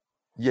day.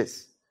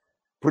 Yes,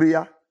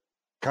 prayer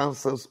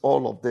cancels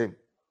all of them.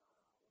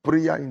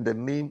 Prayer in the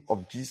name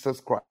of Jesus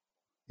Christ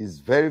is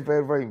very,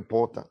 very, very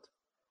important.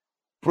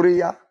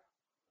 Prayer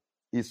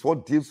is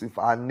what deals with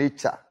our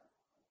nature,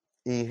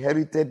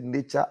 inherited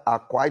nature,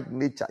 acquired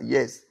nature.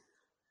 Yes,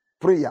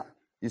 prayer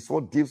is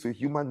what deals with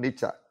human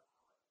nature.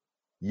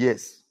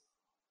 Yes,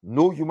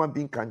 no human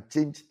being can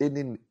change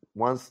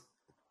anyone's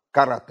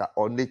character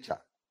or nature.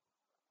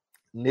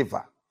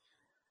 Never.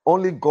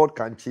 Only God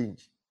can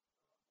change.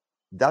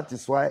 That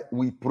is why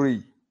we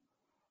pray.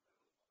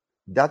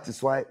 That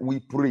is why we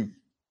pray.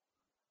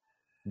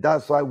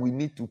 That's why we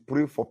need to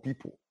pray for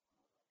people.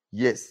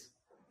 Yes.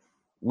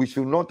 We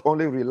should not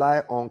only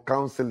rely on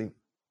counseling.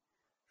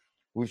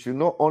 We should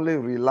not only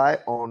rely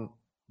on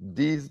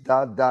this,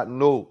 that.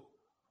 No.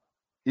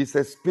 It's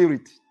a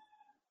spirit.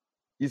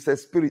 It's a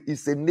spirit.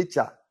 It's a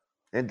nature.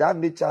 And that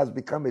nature has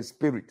become a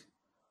spirit.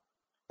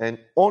 And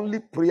only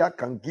prayer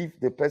can give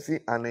the person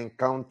an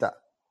encounter.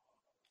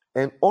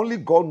 And only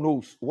God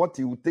knows what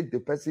he will take the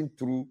person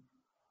through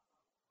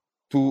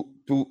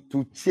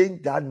to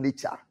change that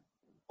nature.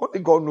 Only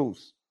God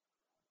knows.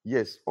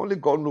 Yes, only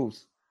God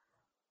knows.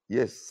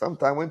 Yes,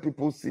 sometimes when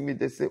people see me,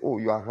 they say, oh,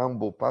 you are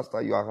humble,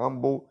 Pastor, you are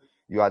humble,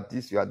 you are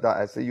this, you are that.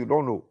 I say, you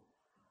don't know.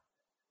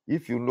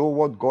 If you know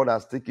what God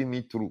has taken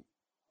me through.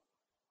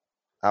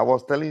 I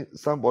was telling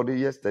somebody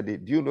yesterday,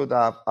 do you know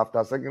that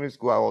after secondary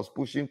school, I was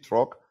pushing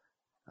truck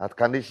at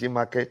Kandishi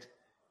Market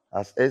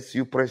as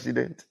SU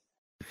president.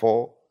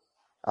 Before,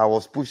 I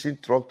was pushing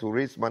truck to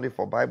raise money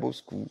for Bible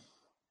school.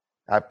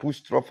 I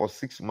pushed truck for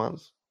 6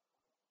 months.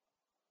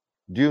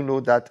 Do you know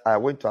that I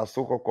went to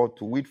Asokoko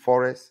to weed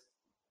forest?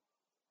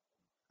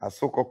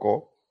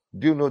 Asokoko.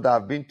 Do you know that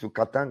I've been to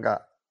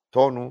Katanga,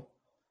 Tonu,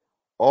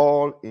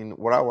 all in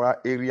Warawara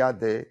area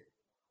there,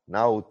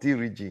 now Oti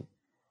region?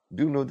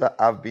 Do you know that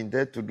I've been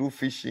there to do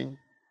fishing?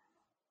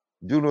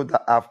 Do you know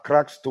that I've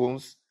cracked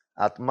stones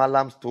at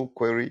Malam Stone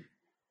Quarry?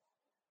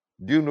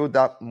 Do you know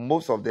that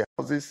most of the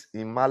houses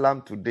in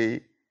Malam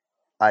today,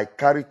 I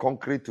carry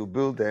concrete to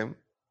build them?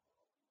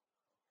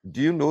 Do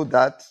you know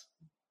that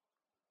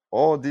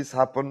all this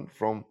happened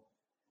from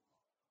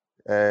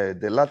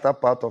the latter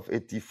part of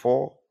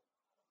 84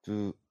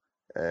 to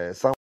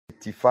some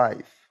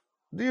 85?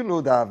 Do you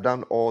know that I've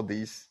done all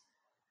this?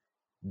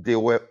 They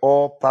were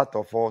all part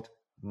of what?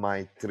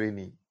 My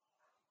training.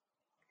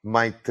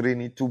 My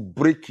training to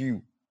break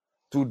you,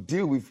 to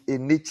deal with a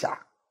nature.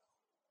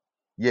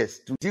 Yes,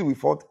 to deal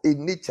with what? A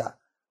nature.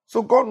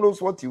 So God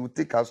knows what he will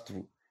take us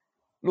through.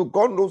 Look,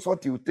 God knows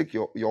what he will take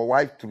your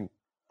wife through.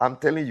 I'm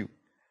telling you.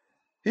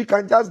 He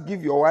can just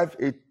give your wife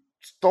a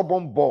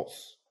stubborn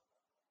boss.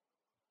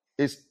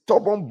 A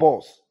stubborn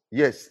boss.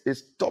 Yes, a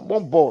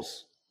stubborn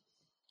boss.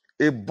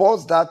 A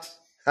boss that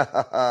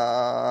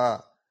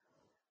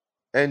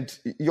and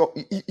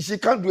she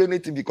can't do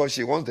anything because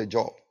she wants the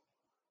job.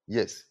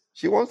 Yes,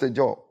 she wants the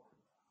job.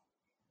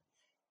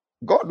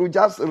 God will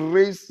just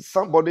raise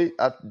somebody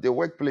at the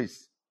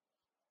workplace.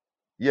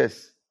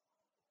 Yes,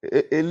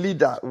 a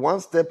leader one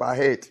step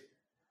ahead.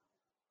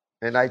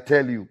 And I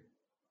tell you,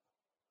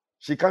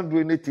 she can't do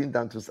anything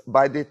than to,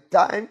 by the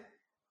time,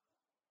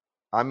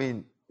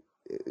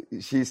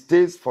 she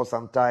stays for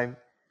some time,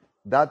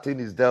 that thing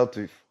is dealt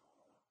with.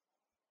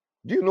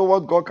 Do you know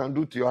what God can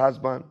do to your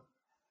husband?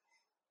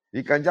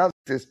 He can just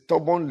be a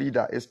stubborn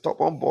leader, a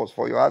stubborn boss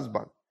for your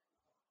husband.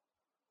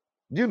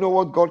 Do you know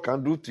what God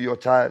can do to your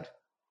child?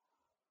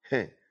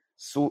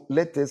 So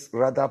let us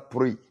rather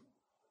pray.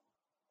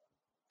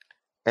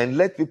 And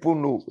let people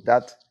know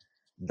that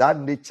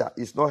nature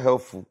is not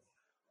helpful.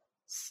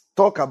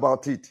 Talk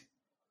about it.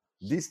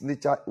 This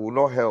nature will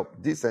not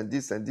help. This and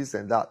this and this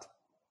and that.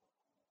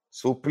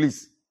 So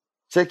please,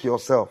 check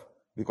yourself,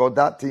 because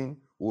that thing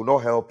will not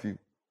help you.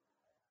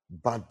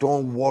 But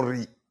don't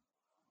worry.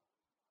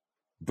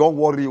 Don't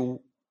worry.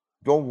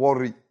 Don't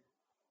worry.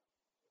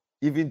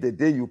 Even the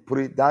day you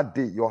pray, that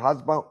day, your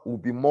husband will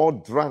be more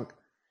drunk.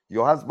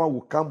 Your husband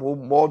will come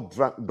home more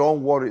drunk.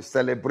 Don't worry.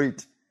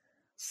 Celebrate.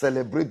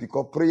 Celebrate,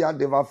 because prayer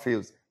never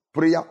fails.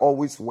 Prayer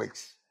always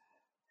works.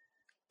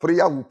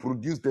 Prayer will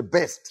produce the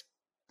best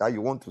that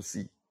you want to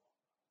see.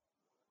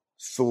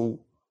 So,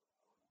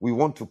 we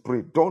want to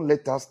pray. Don't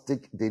let us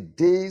take the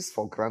days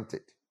for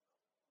granted.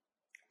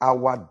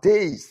 Our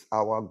days,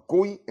 our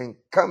going and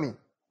coming,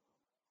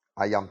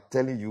 I am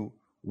telling you,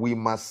 we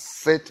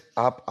must set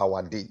up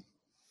our day.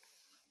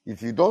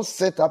 If you don't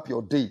set up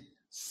your day,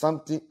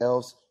 something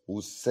else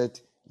will set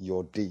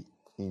your day.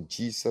 In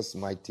Jesus'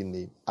 mighty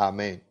name.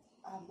 Amen.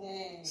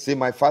 Amen. Say,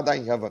 my Father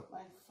in heaven. My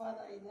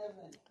Father in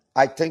heaven.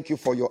 I thank you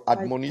for your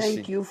admonition.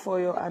 Thank you for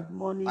your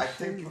admonition. I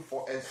thank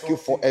you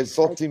for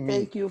exalting me.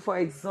 Thank you for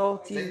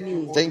exalting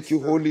me. Thank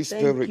you, Holy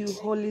Spirit. Thank you,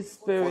 Holy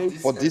Spirit,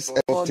 for this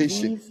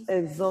exaltation.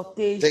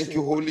 Thank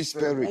you, Holy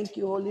Spirit. Thank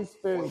you, Holy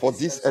Spirit, for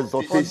this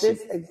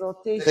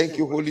exaltation. Thank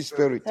you, Holy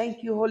Spirit. Thank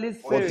you, Holy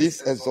Spirit, for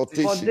this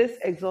exaltation. For this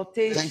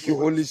exaltation. Thank you,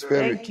 Holy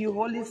Spirit. Thank you,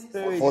 Holy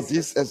Spirit, for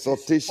this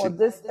exaltation. For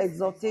this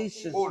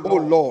exaltation. Oh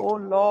Lord. Oh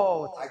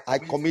Lord. I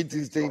commit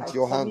this day into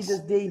your hands.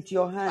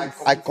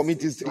 I commit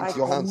this day into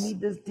your hands.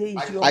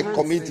 I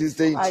commit this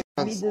day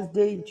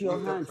into your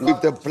hands.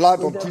 With the blood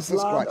of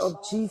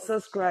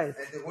Jesus Christ.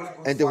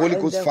 And the Holy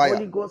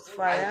Ghost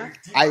fire.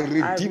 I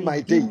redeem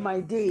my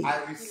day.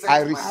 I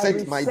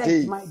reset my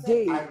day.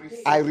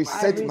 I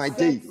reset my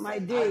day.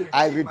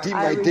 I redeem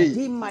my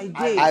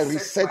day. I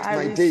reset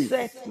my day.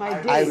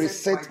 I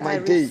reset my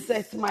day.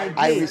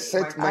 I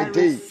reset my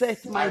day.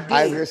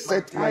 I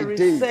reset my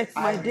day.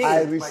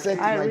 I reset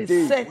my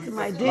day.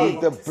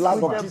 With the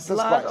blood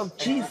of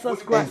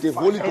Jesus Christ. And the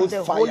Holy Ghost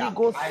fire.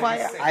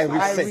 I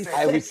reset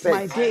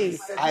my day.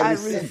 I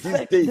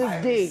reset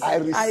this day. I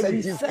reset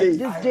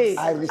this day.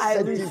 I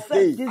reset this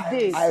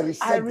day.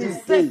 I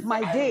reset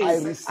my day. I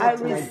reset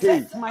my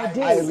day.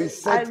 I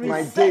reset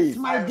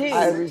my day. I reset my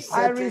day.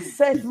 I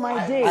reset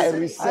my day.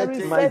 I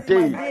reset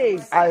my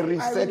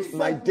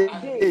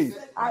day.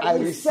 I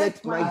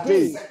reset my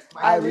day.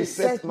 I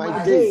reset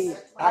my day.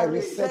 I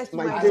reset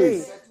my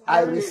day.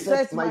 I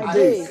reset my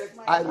day.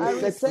 I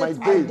reset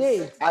my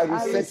day. I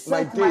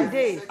reset my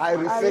day. I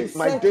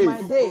reset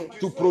my day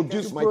to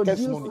produce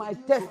my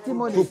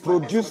testimony, to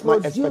produce my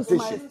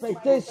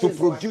expectation,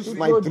 to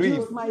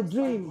produce my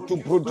dream, to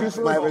produce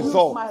my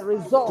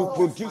result,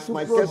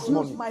 to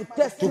produce my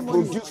testimony, to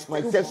produce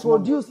my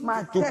testimony,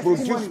 to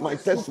produce my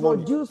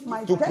testimony,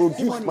 to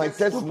produce my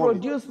testimony,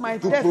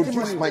 to produce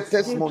my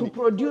testimony.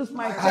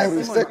 I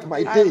reset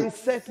my day. I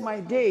reset my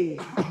day.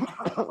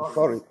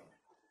 Sorry.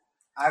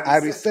 I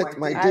reset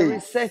my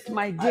day.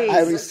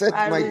 I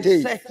reset my day.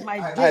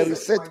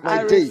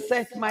 I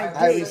reset my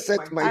day.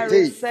 I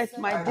reset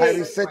my day. I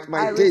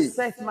reset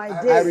my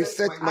day. I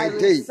reset my day. I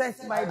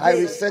reset my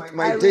day.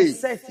 I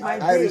reset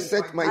my day. I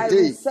reset my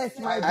day.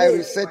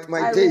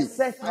 I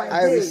reset my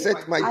day.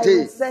 I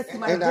reset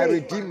my day. And I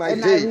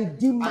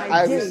redeem my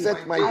day.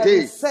 I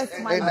reset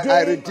my day.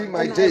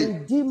 And I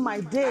redeem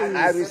my day.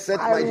 I reset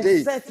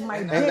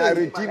my day.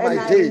 And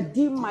I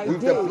redeem my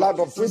day.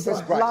 With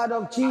the blood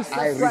of Jesus Christ.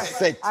 I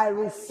reset. I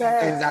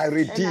reset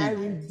and I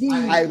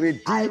redeem.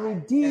 I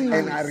redeem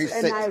and I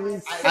reset.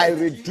 I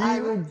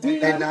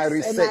redeem and I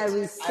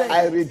reset.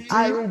 I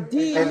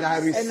redeem and I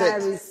reset.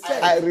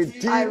 I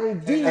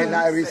redeem and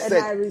I reset.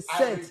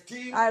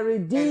 I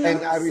redeem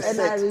and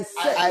I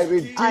reset.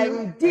 I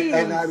redeem and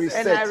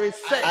I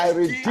reset.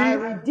 I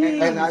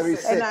redeem and I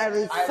reset.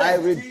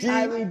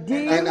 I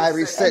redeem and I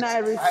reset.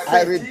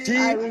 I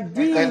redeem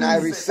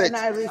and I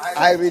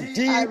reset.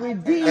 I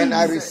redeem and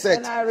I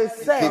reset.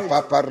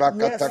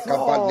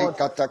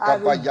 I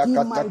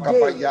redeem my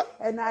day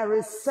and I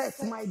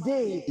reset my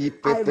day.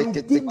 I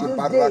redeem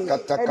this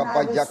day and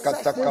I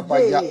reset this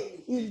day.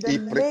 In the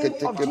name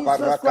of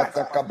Jesus Christ,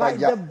 by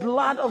the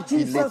blood of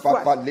Jesus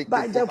Christ,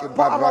 by the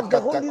power of the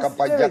Holy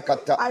Spirit,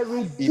 I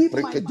redeem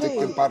my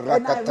day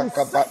and I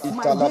reset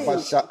my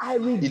day. I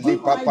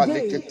redeem my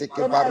day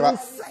and I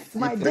reset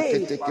my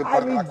day. I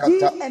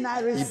redeem and I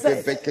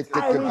reset.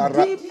 I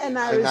redeem and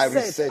I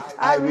reset.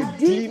 I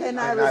redeem and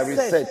I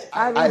reset.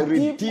 I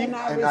redeem and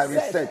I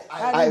reset.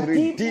 I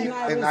redeem and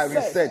I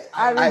reset.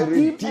 I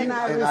redeem and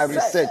I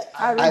reset.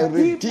 I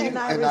redeem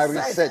and I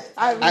reset.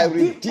 I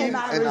redeem and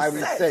I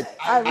reset.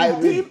 I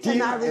redeem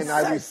and I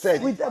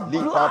reset with the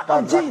blood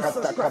of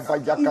Jesus Christ.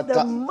 In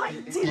the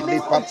mighty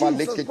name of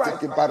Jesus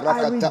Christ,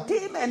 I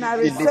redeem and I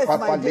reset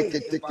my day.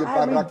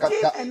 I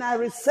redeem and I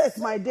reset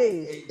my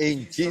day.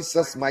 In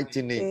Jesus'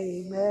 mighty name.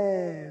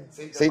 Amen.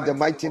 Say the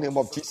mighty name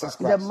of Jesus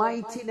Christ. The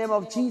mighty name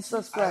of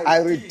Jesus Christ.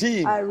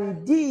 I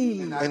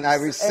redeem and I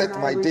reset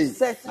my day.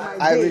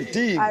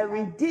 I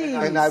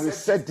redeem and I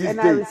reset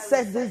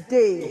this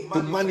day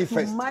to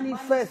manifest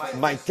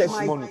my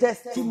testimony,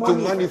 to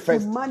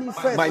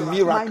manifest my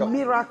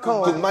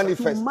miracle,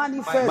 to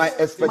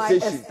manifest my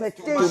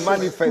expectation,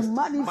 to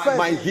manifest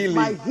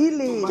my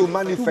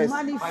healing, to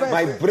manifest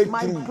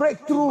my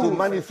breakthrough, to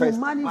manifest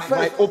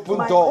my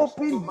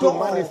open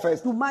doors,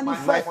 to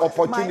manifest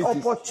my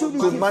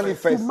opportunities,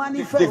 to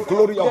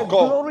manifest the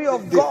glory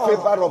of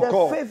God, the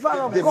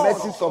favor of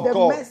God, the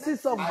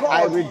mercies of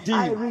God.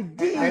 I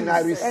redeem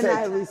and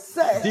I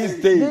reset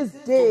this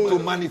day to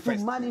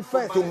manifest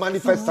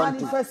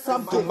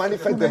something,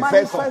 to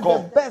manifest the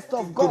best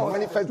of God,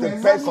 to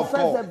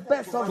manifest the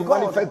best of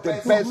God,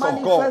 to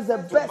manifest the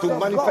best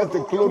of God,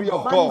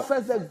 to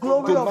manifest the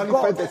glory of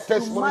God,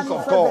 to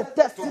manifest the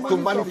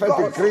testimonies of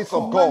God,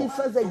 to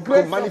manifest the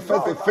grace of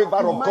God,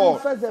 to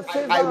manifest the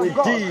favor of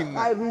God.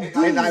 I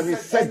redeem and I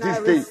reset this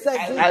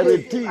day.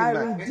 I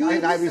redeem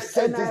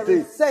and I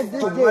reset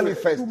this day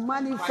to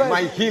manifest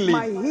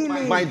my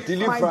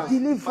healing, my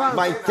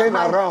deliverance,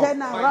 my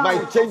turnaround,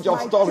 my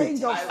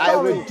change of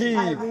story.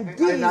 I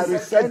redeem and I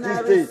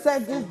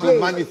reset this day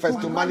to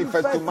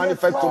manifest.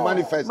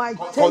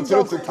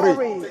 Continue to pray.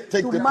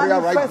 Take the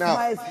prayer right now.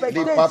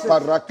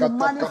 To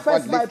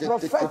manifest my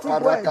prophetic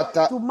word,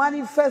 to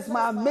manifest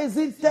my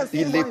amazing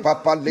testimony,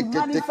 to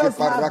manifest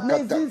my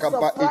amazing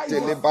surprise,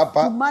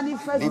 to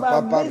manifest my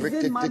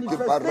amazing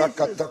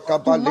manifestations,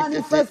 to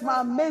manifest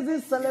my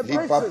amazing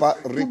celebrations,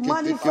 to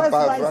manifest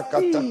my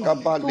speed,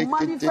 to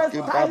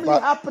manifest timely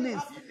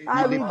happenings.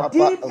 I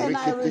redeem and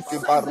I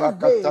reset this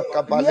day.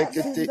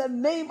 Yes, in the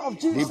name of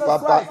Jesus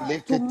Christ,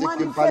 to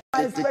manifest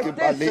my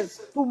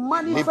expectations, to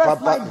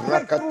manifest my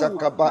breakthrough,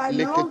 my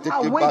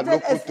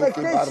long-awaited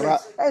expectations,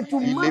 and to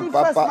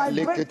manifest my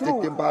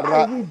breakthrough.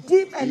 I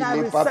redeem and I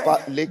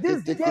reset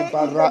this day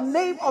in the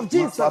name of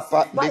Jesus.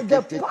 By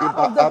the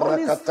power of the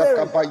Holy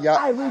Spirit,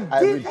 I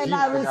redeem and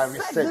I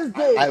reset this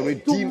day. I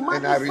redeem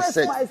and I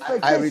reset.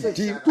 I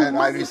redeem and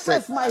I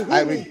reset.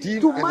 I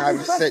redeem and I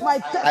reset.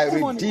 I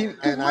redeem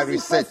and I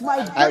reset.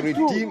 reset. I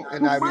redeem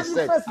and I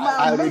reset.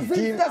 I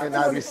redeem and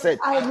I reset.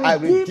 I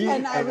redeem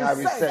and I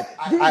reset.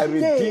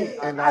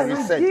 I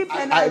redeem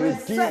and I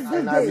reset.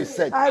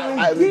 I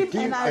redeem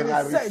and I reset. I redeem and I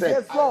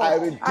reset. I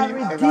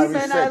redeem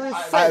and I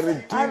reset. I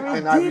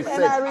redeem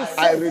and I reset.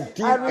 I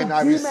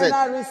redeem and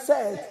I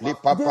reset.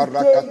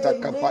 Lipaparakata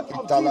kapa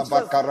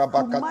italaba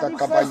karabakata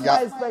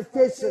kabaya.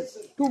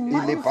 To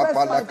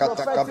manifest my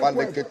prophetic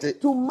word,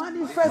 to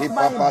manifest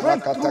my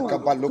breakthrough,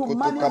 to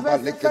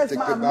manifest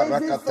my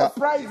amazing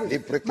surprises,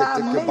 my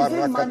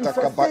amazing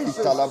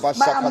manifestations,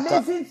 my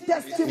amazing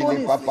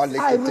testimonies.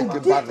 I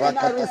redeem and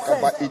I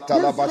reset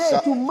this day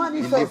to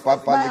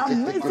manifest my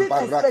amazing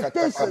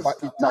expectations,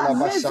 my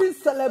amazing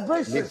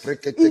celebrations.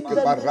 In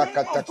the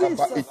name of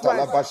Jesus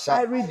Christ,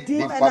 I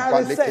redeem and I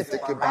reset.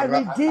 I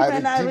redeem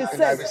and I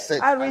reset.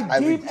 I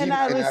redeem and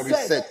I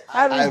reset.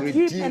 I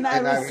redeem and I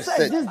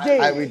reset this day.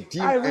 I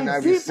redeem and I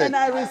reset.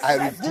 I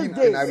redeem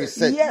and I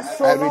reset.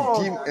 Yes, I oh Lord.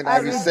 redeem and I I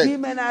reset.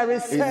 redeem and I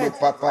reset.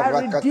 Papa I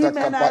redeem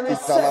and I rakata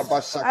reset.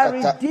 I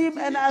redeem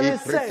and I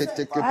reset.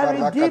 I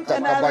redeem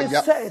and I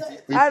reset.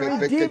 I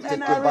redeem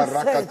and I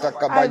reset.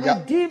 I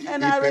redeem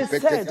and I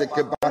reset.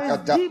 I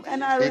redeem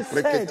and I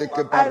reset.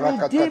 I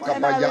redeem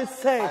and I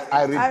reset.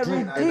 I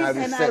redeem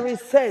and I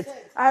reset.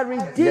 I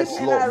redeem Yes,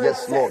 and Lord. I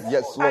Yes, Lord. reset.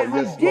 Yes, I Lord.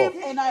 Yes, Lord.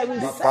 redeem and I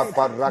reset.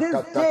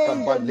 This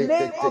day in the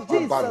name of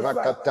Jesus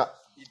Christ.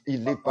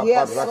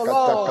 Yes,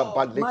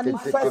 Lord.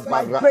 Manifest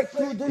my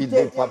breakthrough this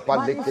day.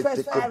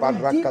 Manifest, I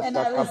redeem and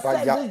I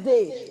reset this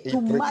day.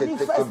 To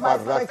manifest my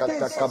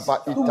expectations.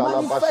 To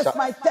manifest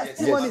my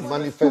testimonies.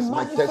 Manifest To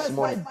my manifest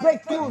testimony. my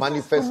breakthroughs.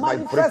 Manifest To my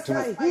manifest breakthrough.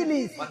 my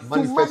healings. To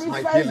Manifest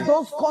my manifest healing.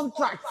 those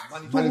contracts.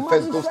 To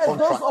Manifest those manifest those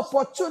contracts.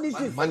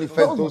 opportunities.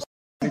 Manifest those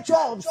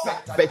jobs,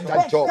 better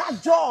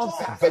jobs,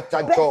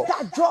 better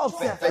jobs,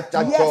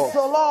 better yes, jobs,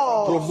 so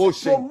Lord,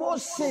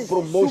 promotions,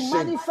 to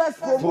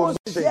manifest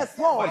promotions, yes,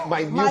 Lord,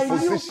 my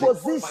new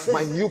position,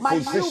 my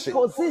new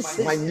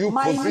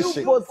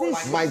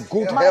position, my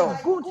good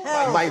health,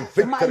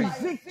 my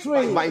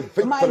victory,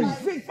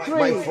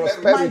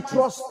 my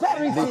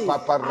prosperity,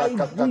 I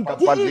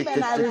redeem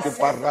and I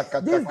reset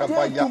this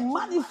day to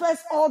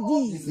manifest all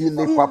these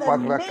in the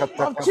name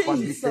of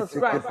Jesus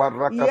Christ.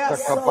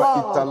 Yes,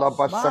 Lord.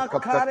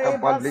 Makare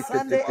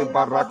basande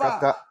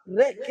inababa.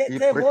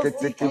 Rekete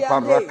bostiki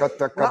ande.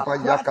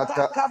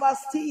 Raprata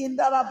kabasti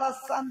indala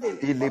basande.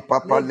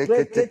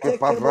 Lebrekete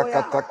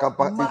keboya.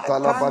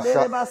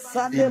 Makande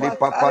basande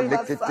bakari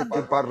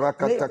basande.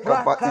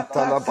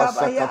 Leprakata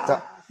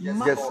kabaya.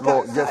 Yes,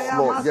 Lord. Yes,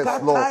 Lord.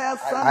 Yes, Lord.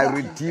 I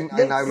redeem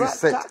and I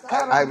reset.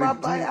 I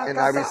redeem and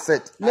I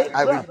reset.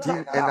 I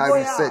redeem and I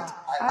reset.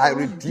 I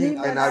redeem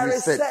and I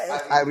reset.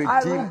 I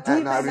redeem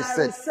and I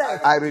reset.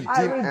 I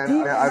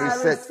redeem and I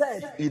reset.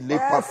 Ile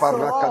papa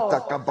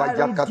rakata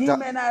kabayakata.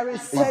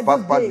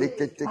 Ipapa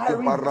leketeke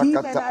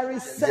barakata.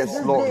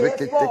 Yes, Lord.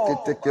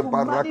 Reketeke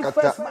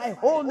barakata.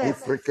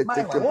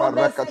 Ipreketeke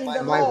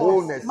barakata. My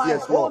wholeness,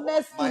 yes, Lord.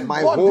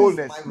 My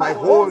wholeness, my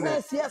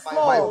wholeness,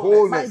 my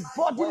wholeness.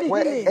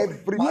 Where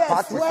every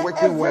part is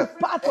working well.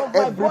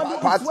 Every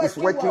part is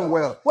working well.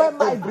 Where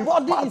my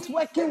body is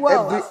working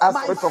well. Every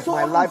aspect of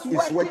my life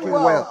is working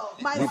well.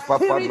 My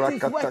spirit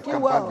is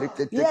working well.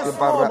 Yes,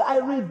 Lord, I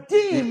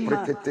redeem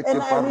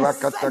and I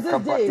reset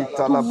this day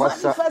to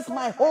manifest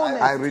my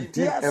wholeness. I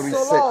redeem yes, and so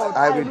reset. Lord,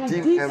 I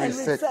redeem and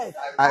reset.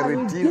 I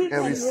redeem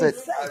and reset.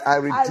 I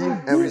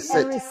redeem and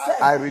reset.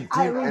 I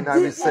redeem and I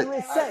reset.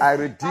 I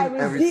redeem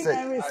and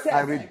reset.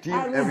 I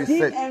redeem and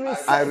reset.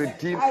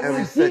 I redeem and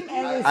reset.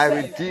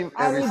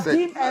 I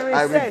redeem and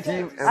reset.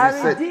 I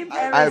redeem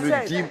and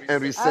reset.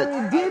 I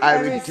redeem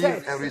and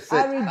reset.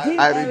 I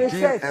redeem and reset. I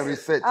redeem and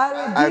reset.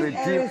 I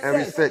redeem and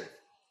reset.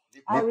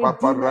 I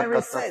redeem and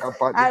reset.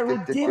 I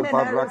redeem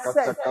and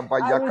reset.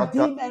 I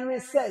redeem and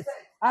reset.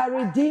 I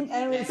redeem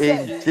and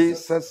reset. In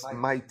Jesus'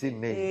 mighty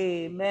name.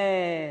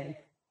 Amen.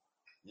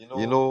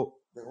 You know,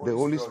 the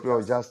Holy Spirit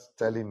was just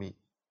telling me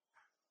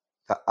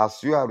that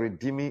as you are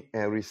redeeming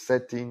and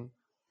resetting,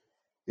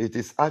 it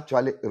is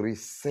actually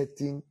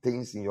resetting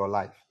things in your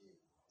life.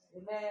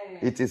 Amen.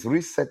 It is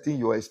resetting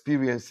your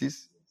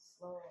experiences.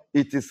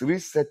 It is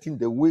resetting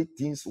the way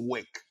things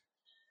work.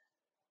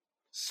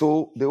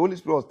 So the Holy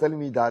Spirit was telling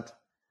me that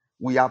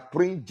we are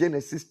praying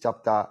Genesis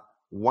chapter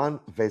 1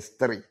 verse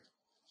 3,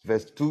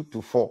 verse 2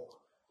 to 4.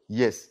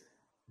 Yes,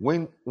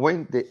 when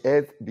the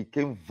earth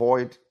became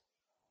void,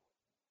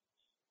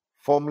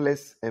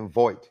 formless and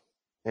void,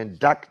 and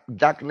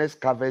darkness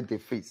covered the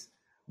face,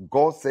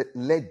 God said,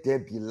 let there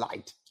be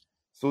light.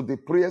 So the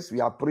prayers we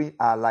are praying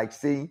are like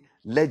saying,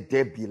 let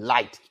there be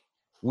light.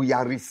 We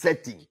are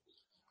resetting.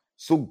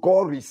 So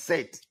God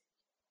reset.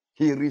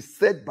 He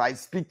reset by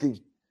speaking.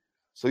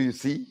 So you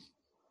see,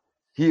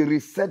 He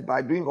reset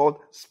by doing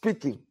all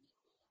speaking.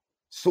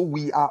 So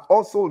we are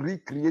also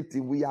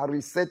recreating. We are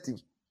resetting.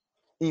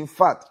 In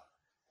fact,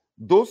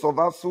 those of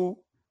us who,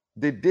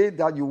 the day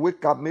that you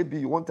wake up, maybe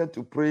you wanted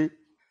to pray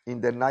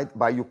in the night,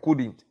 but you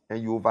couldn't,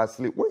 and you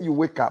oversleep. When you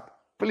wake up,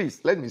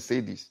 please, let me say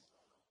this.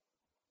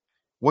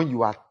 When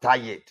you are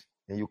tired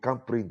and you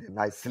can't pray in the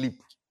night,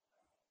 sleep.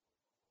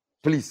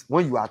 Please,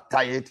 when you are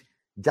tired,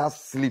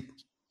 Just sleep.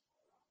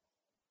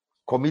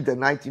 Commit the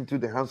night into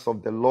the hands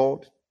of the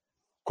Lord.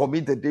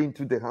 Commit the day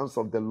into the hands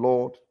of the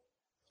Lord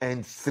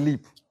and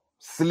sleep.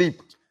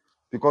 Sleep.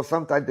 Because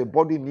sometimes the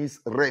body needs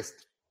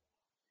rest.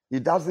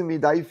 It doesn't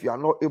mean that if you are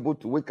not able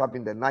to wake up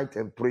in the night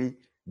and pray,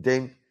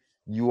 then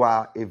you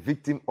are a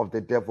victim of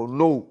the devil.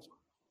 No.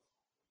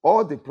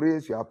 All the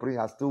prayers you are praying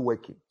are still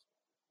working.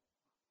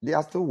 They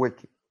are still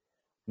working.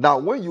 Now,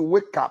 when you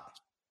wake up,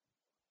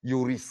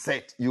 you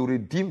reset. You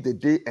redeem the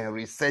day and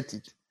reset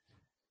it.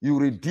 You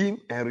redeem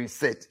and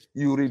reset.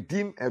 You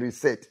redeem and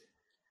reset.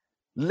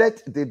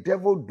 Let the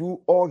devil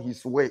do all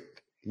his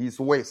work, his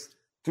ways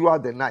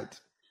throughout the night.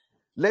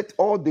 Let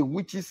all the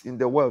witches in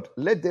the world,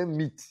 let them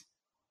meet.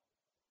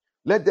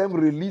 Let them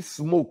release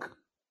smoke.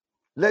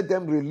 Let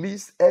them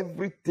release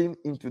everything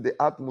into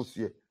the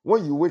atmosphere.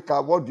 When you wake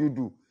up, what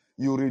do?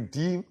 You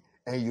redeem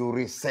and you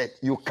reset.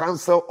 You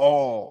cancel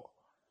all.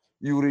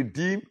 You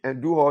redeem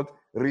and do what?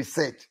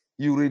 Reset.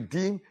 You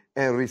redeem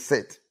and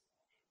reset.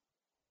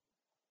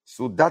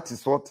 So that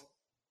is what,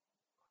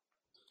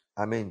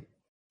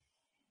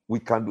 we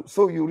can do.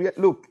 So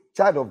look,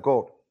 child of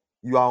God,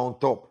 you are on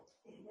top.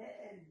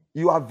 Amen.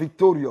 You are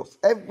victorious.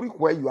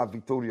 Everywhere you are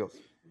victorious.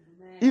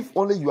 Amen. If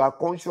only you are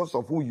conscious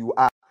of who you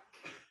are,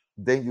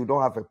 then you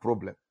don't have a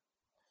problem.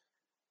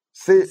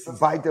 Say,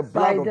 by the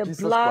blood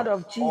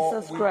of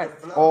Jesus Christ.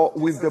 Or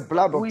with the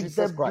blood of Jesus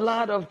Christ. With the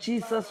blood of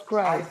Jesus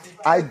Christ.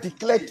 I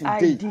declare today.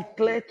 I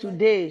declare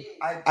today.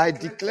 I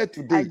declare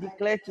today. I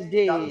declare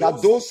today.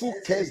 That those who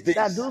curse days.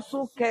 That those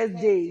who curse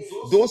days.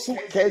 Those who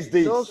curse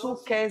days. Those who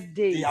curse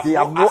days. They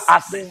have no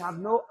access. They have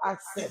no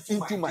access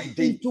into my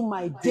day. Into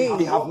my day.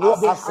 They have no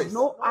access. Have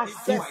no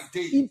access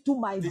into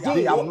my day.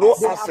 They have no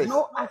access. Have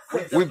no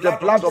access. With the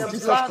blood of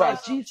Jesus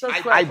Christ.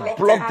 I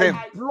block them.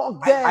 I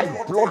block them. I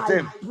block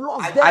them.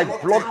 I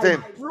block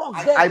them.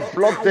 I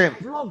block them.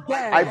 I block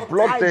them. I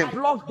block them. I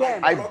block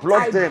them. I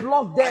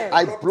block them.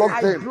 I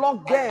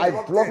block them. I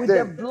block with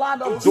them. The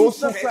blood of those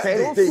Jesus who Christ.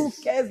 Those who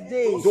curse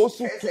days. Those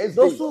who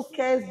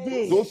curse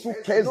days. Those who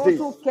curse days. Those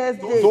who curse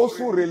days. Those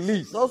who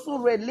release. Those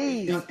who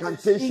release.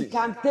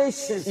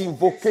 Incantations.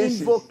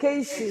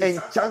 Invocations.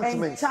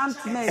 Enchantments.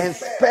 And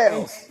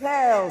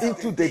spells.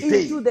 Into the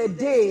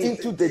day.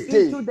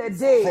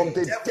 From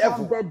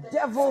the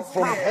devil.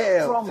 From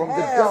hell. From the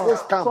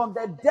devil's camp. From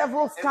the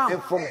devil's camp.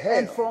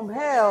 And from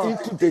hell.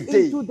 Into the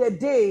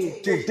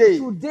day.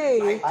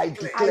 Today, I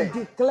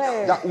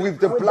declare that with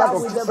the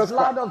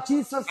blood of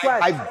Jesus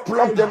Christ, I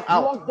block them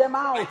out.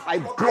 I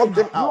block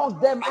them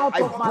out. I block them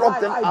out of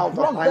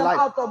my life.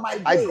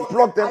 I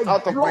block them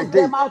out of my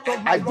day.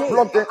 I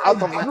block them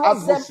out of my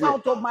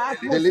atmosphere.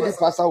 The lady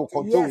pastor will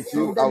continue with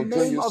you. I'll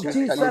join you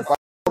soon.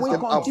 We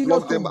continue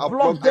to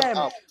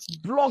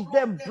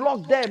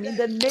block them in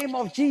the name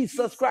of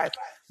Jesus Christ.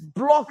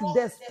 Block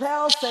the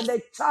spells and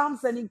the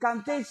charms and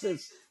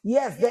incantations.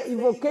 Yes, the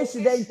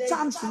invocation, the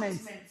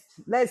enchantments.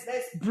 Let's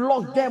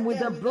block them with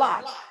the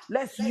blood.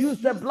 Let's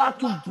use the blood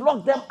to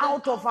block them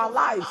out of our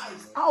lives,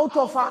 out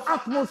of our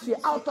atmosphere,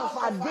 out of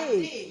our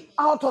day,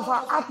 out of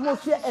our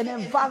atmosphere and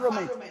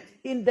environment.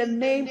 In the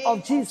name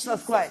of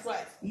Jesus Christ.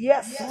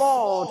 Yes,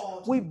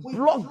 Lord. We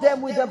block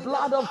them with the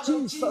blood of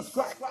Jesus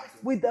Christ.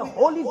 With the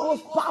Holy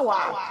Ghost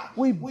power.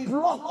 We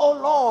block, oh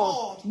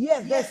Lord.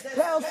 Yes, the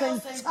spells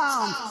and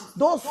charms.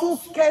 Those who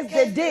curse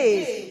the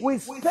day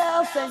with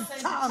spells and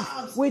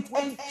charms, with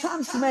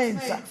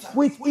enchantments,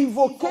 with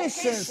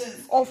invocations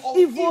of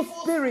evil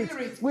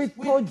spirits, with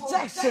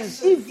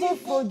projections, evil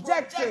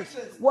projections.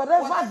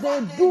 Whatever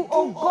they do,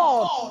 oh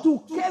God, to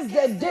curse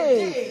the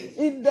day.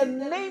 In the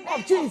name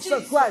of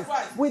Jesus Christ.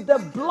 With the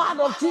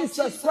blood of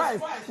Jesus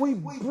Christ, we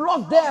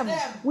block them.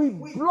 We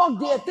block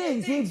their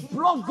things. We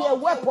block their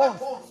weapons.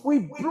 We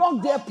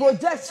block their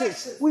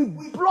projections. We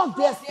block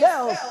their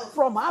spells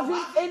from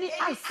having any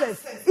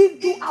access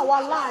into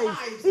our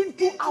lives,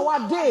 into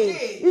our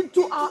day,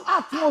 into our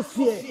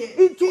atmosphere,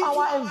 into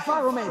our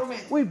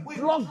environment. We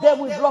block them.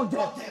 We block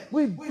them.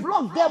 We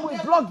block them. We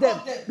block them.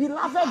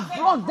 Beloved,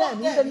 block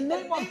them in the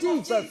name of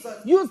Jesus.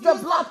 Use the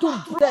blood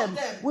to block them.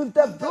 With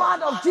the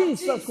blood of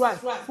Jesus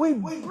Christ, we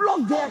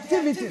block their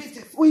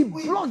activities. We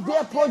block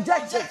their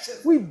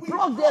projections. We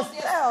block their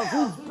spells.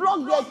 We block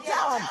their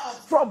charm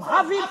from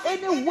having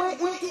any way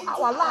into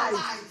our lives.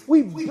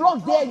 We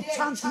block their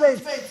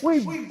enchantments. We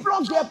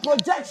block their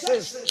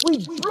projections.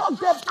 We block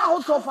them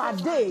out of our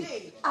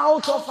day.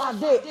 Out of our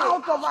day.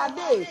 Out of our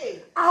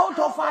day. Out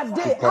of our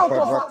day. Out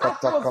of our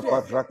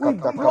atmosphere. We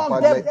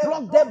block them.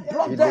 Block them.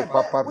 Block them.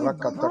 We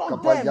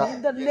block them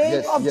in the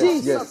name of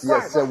Jesus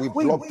Christ. We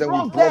block them.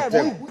 We block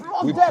them.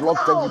 We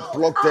block them. We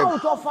block them.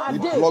 Out of our day.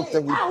 We block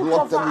them. We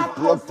block them.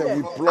 We block them.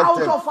 We block out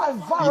them. of our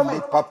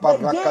environment, the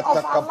day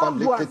of our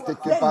loved ones, the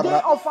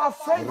day of our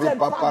friends and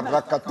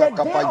partners, the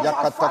day of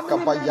our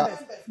family members,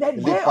 the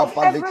day of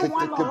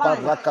everyone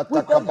alive,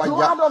 with the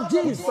blood of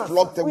Jesus,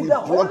 with the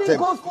Holy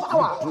Ghost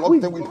power, we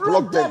them, we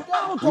block them.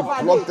 We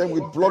block them,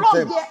 we block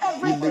them.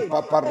 Ile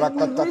papa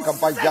rakata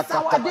kaba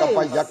yakata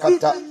kaba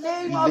yakata.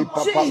 Ile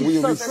papa, we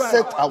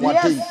reset our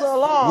day.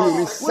 We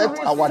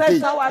reset our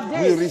day.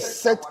 We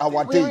reset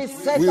our day.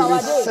 We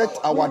reset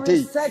our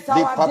day.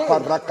 Le papa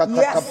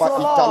rakata kaba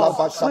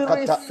italaba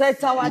shakata.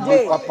 Ile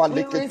papa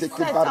lekete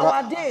kibara.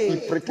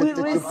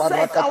 Iprekete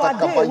kibara kata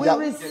kaba ya.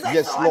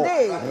 Yes, Lord.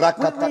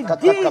 Rakata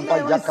kata kaba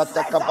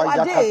yakata kaba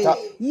yakata.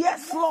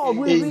 Yes, Lord.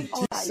 In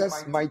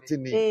Jesus' mighty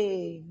name.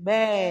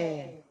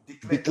 Amen.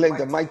 Declare in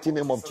the mighty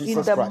name of Jesus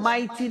In the Christ.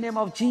 mighty name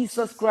of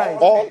Jesus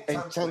Christ. All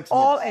enchantments,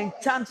 All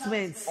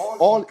enchantments,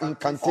 all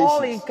incantations,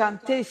 all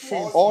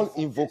incantations, all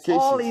invocations,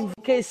 all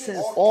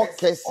invocations, all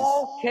curses,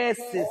 all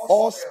curses,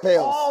 all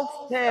spells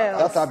all spells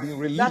that have been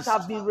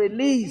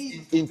released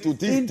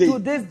into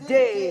this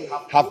day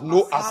have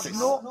no have access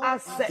no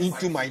access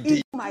into my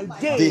day. my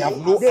day. They have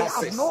no They access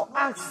have no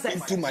access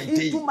into my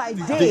day. into my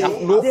day. They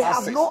have no They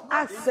access have no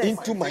access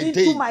into my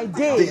into day. my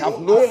day. They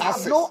have no They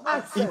have access no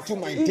access into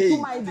my into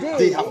day. my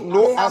day. They have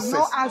no They have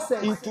no access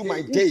access into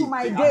my into day.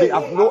 my They day.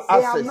 have no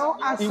They have access no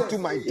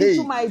access into my day.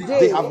 into my day.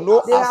 They have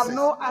no They have access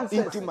no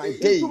access into my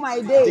day. into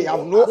my day. They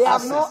have no They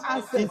have no access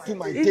access into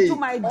my into day.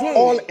 my day.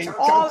 All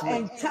All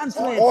enchantments,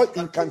 enchantments, all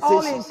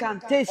all incantations,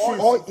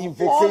 incantations, all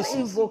all invocations,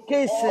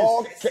 invocations,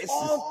 all curses,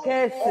 all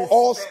curses,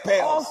 all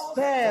all spells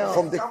spells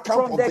from the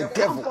camp of the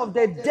devil, of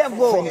the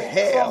devil, from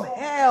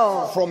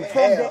hell,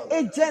 from the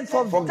agents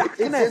of from the darkness.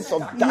 agents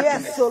of darkness,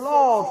 Yes, so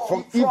Lord,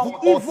 from from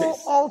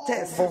evil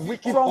altars, from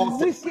wicked from altars.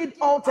 wicked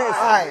altars.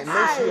 I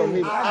mention your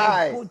name.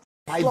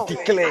 I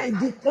declare, I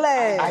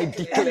declare,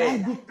 and I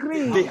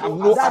decree they have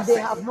no that access. they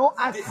have no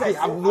access. They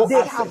have no They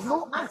access have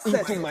no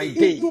access into my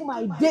day. into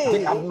my day.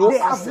 They have no They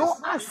have access no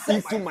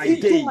access into my into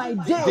day. my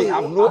day. They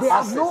have no They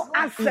have access no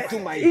access into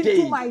my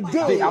into day. my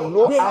day. They have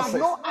no They have access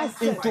no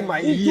access into my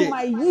into year.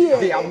 my year.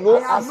 They have no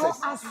They have no access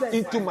access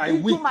into my into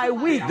week. my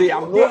week. They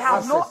have no They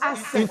have no access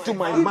access into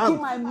my into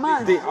month. my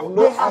month. They have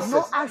no They have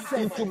no access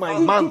access into my into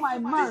month. my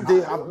month.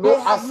 They have no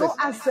They have no access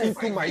access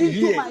into my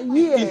into year, my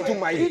year, into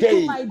my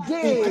into day, my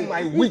day, into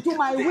my week. into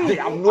my week. They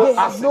have no They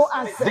have no access.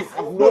 access. They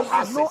have They no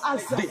have no access.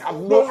 access. They have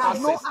They no have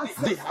no access.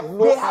 access. They have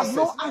no They have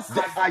no access.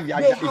 access.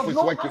 It They is have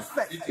no working.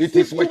 access It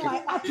is into working.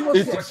 my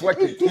It atmosphere, is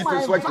working. into It my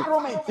is working.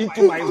 environment,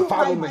 Into my into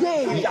my environment.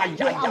 day.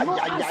 They have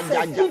no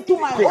access Yeah. into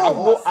my They have home.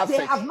 no They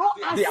access. have no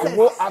They have access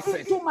no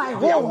access. into my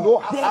They have home.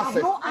 no They have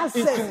access no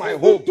access into my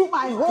home. into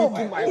my home,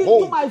 Into my into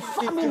home. my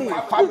Into family,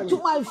 my family.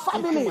 into my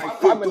family, Into my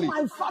into family.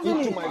 my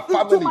family, Into my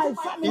into family. my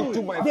family.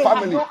 Into my They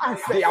have family. no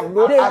access. They have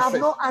no They have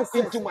access no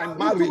access into my into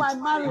marriage. my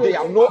marriage. They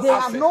have no They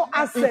have access no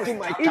access into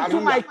my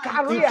into my career,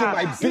 career, into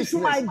my into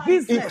business, my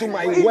business, into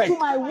my into work,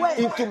 my work,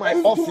 into my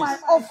into office, my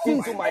office,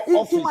 into my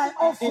into office, my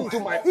office, into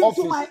my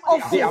into office. my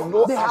office. They have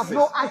no They have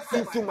no access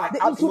access into my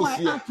into my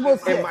atmosphere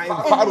atmosphere and my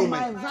and in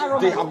my environment.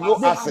 environment. They have no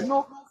They have access.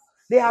 no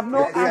they have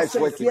no The prayer is access.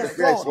 working. The Yes,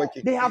 prayer is Lord.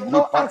 working. They have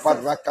no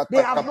access. They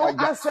have no Lipaparaakatakapaya.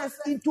 access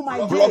into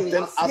my Block day.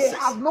 them They access.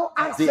 have no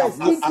They access have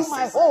no into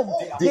my access. home.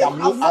 They They have no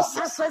have no access.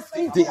 access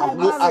They into my have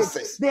no marriage.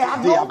 access. They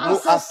have They no have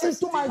no access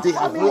access. into my They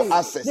have no family.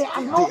 access. They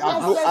have They no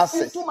have no access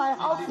access. into my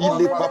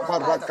household.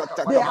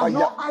 They have Ilepaparakatakapaya.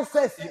 no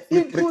access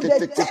into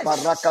the Ipreketeke church.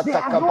 They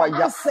have no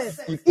parakatakabaya. access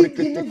in Ipreketeke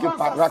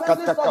deliverance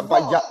assemblies of parakatakabaya.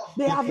 God.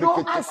 They have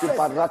no Ipreketeke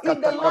access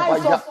in the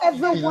lives parakatakabaya. of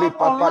everyone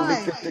Ilepapa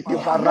online. They leketeke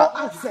have para. no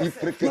access.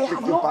 They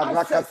have Ipreketeke no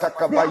access.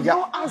 They have parakatakabaya.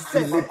 no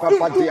access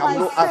Ilepapa, into they have my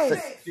no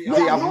space. access.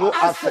 They have no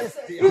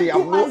access They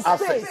have into no my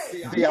access. space.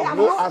 They They have have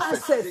no no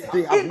access. access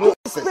They have into no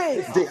access.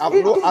 space. They have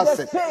Into no the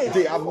access. space.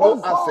 They have no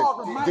Oh access.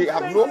 God, my They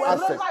have space, no wherever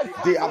access. I find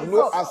They have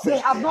no myself, access. they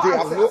have no They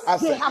have no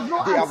access. They access. have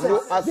no They have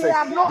no access. They access.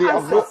 have no They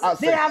have no access.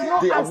 They access. have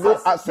no They have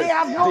no access. They access.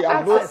 have no They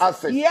have no access.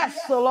 access.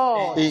 Yes,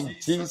 Lord. In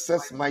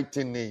Jesus'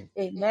 mighty name.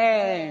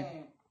 Amen.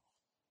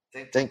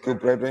 Thank you,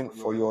 brethren,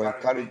 for your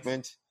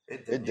encouragement.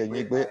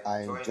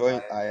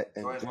 I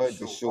enjoyed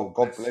the show.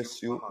 God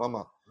bless you,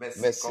 Mama.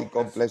 Mercy,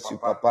 God bless you,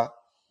 Papa.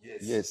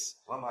 Yes,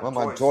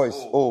 Mama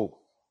Joyce. Oh,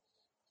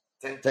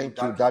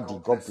 thank you, Daddy.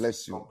 God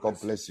bless you. God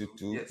bless you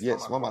too.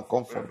 Yes, Mama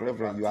Comfort,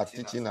 Reverend, you are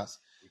teaching us.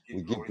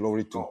 We give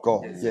glory to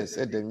God. Yes,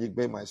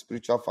 my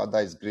spiritual father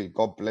is great.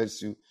 God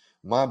bless you.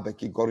 Ma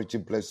Becky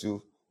Gorichi, bless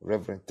you,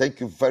 Reverend.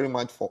 Thank you very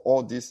much for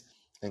all this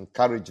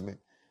encouragement.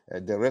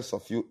 The rest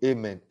of you,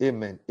 amen,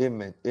 amen,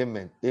 amen,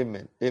 amen,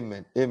 amen,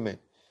 amen, amen.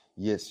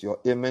 Yes, your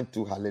amen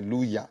to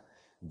hallelujah.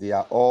 They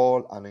are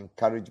all an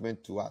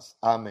encouragement to us.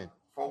 Amen.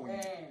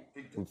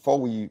 Before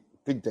we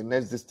pick the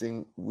next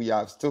thing, we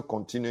are still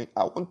continuing.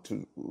 I want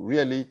to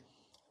really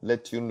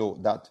let you know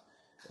that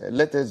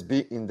let us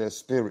be in the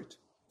spirit.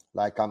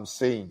 Like I'm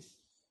saying,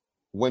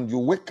 when you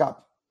wake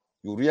up,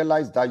 you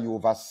realize that you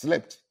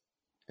overslept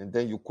and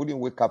then you couldn't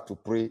wake up to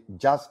pray.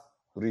 Just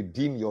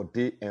redeem your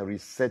day and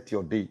reset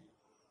your day.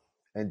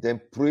 And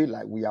then pray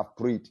like we have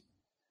prayed.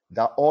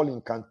 That all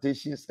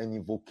incantations and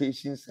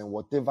invocations and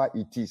whatever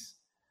it is,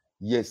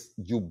 yes,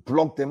 you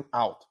block them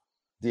out.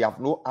 They have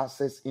no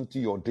access into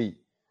your day.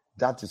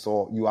 That is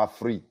all. You are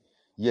free.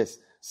 Yes,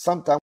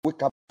 sometimes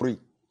wake up, pray.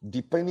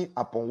 Depending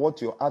upon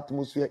what your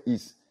atmosphere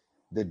is,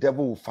 the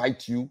devil will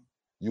fight you.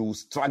 You will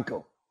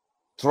struggle.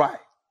 Try.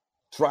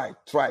 Try.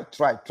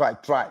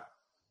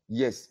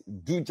 Yes,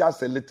 do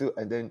just a little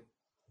and then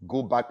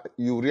go back.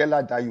 You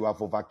realize that you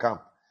have overcome.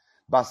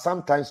 But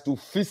sometimes too,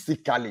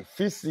 physically,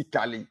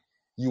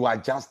 you are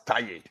just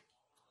tired.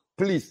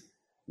 Please,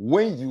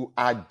 when you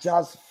are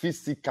just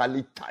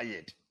physically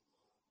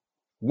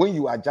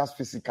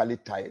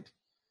tired,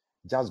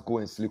 just go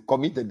and sleep.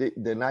 Commit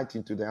the night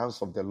into the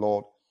hands of the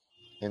Lord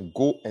and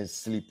go and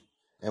sleep.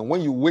 And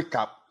when you wake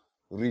up,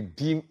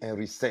 redeem and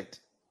reset.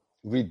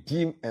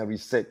 Redeem and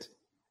reset.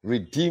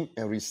 Redeem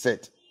and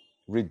reset.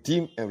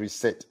 Redeem and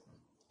reset.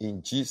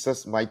 In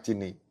Jesus' mighty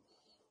name.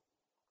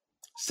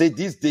 Say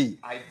this day,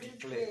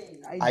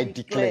 I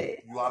declare,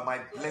 you are my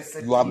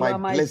blessed you are my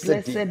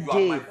blessed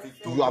day.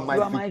 You are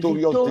my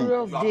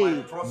victorious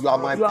day. You are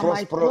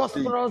my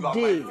prosperous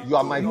day. You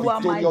are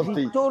my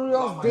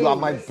victorious day.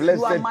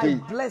 You are my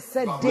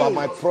blessed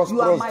day.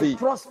 You are my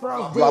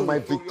prosperous day.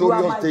 You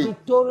are my victorious day.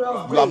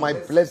 You are my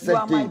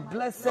blessed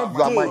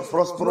day.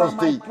 You are my prosperous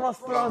day.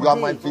 You are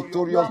my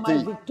victorious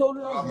day.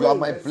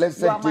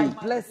 You are my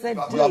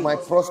blessed day.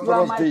 You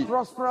are my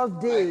prosperous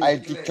day.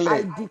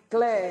 I declare,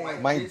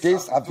 my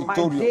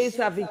days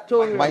are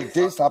victorious.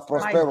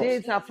 My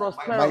days are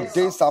prosperous.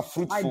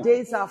 My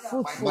days are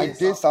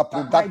fruitful.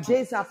 My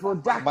days are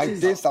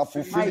productive.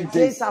 My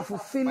days are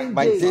fulfilling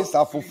days.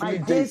 My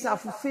days are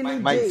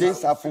fulfilling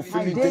days.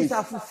 My days are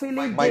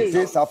fulfilling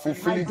days.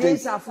 My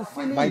days are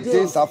fulfilling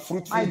days.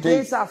 My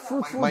days are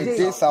fruitful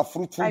days.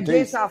 My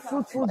days are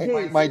fruitful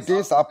days.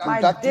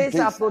 My days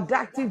are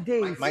productive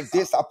days.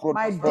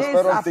 My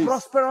days are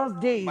prosperous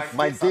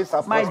days.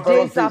 My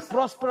days are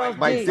prosperous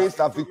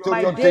days.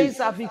 My days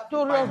are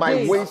victorious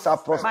days.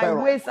 My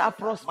ways are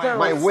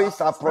prosperous.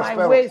 My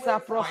ways are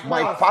prosperous.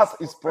 My path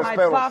is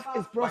prosperous.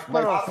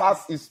 My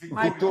path is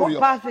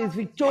victorious.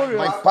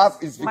 My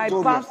path is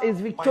victorious.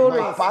 My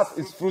path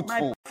is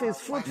fruitful.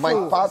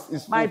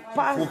 My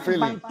path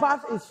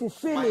is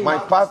fulfilling. My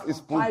path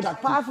is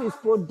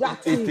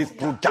productive.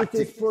 It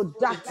is productive.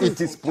 It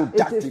is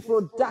productive.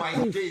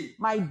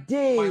 My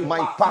day,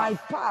 my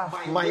path,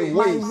 my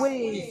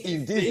ways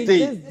in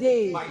this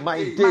day,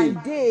 my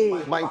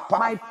day, my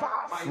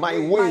path,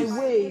 my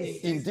ways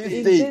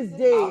in this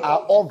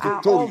day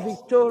are all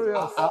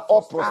victorious,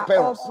 are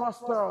all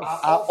prosperous,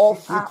 are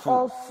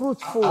all fruitful,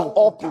 are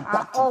all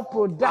productive,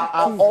 are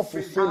all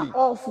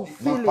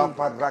fulfilling.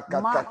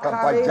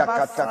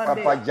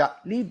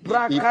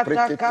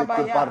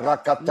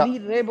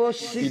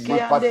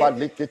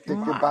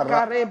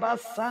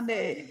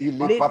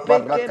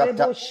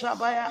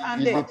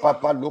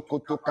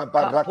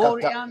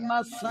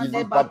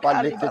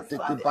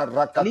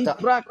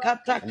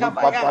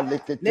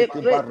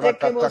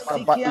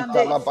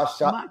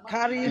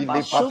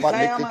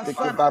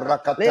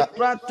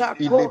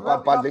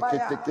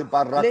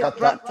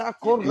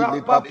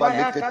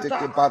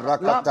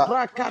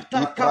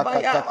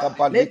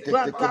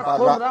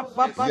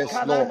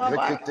 Lord.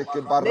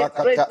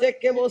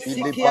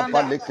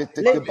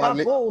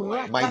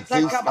 My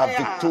days are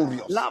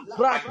victorious.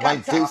 My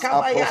days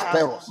are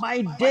prosperous.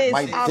 My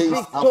days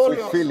are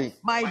fulfilling.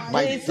 My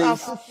days are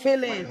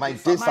fulfilling.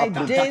 My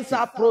days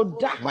are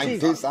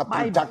productive.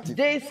 My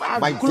days are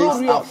productive.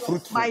 My days are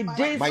fruitful.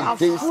 My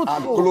days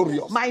are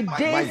glorious.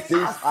 My days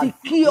are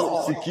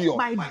secure.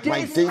 My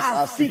days are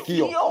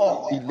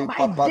secure.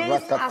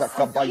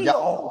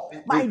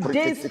 My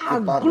days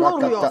are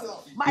glorious.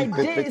 My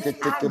days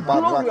are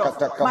glorious.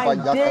 My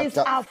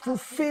days are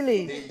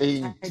fulfilling.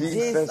 In My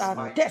days are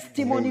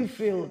testimony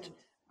filled.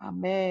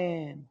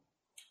 Amen.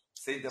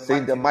 Say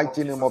in the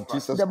mighty name of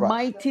Jesus Christ. The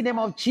mighty name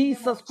of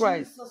Jesus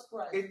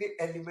Christ.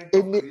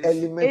 Any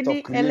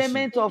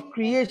element of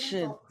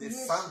creation,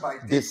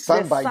 the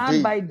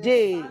sun by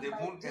day,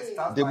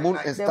 the moon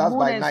and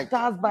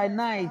stars by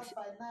night,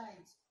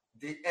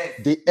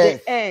 the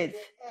earth,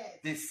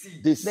 the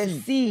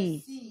sea,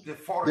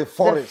 the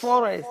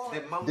forest,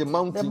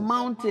 the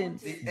mountain,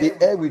 the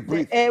air we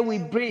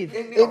breathe.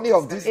 Any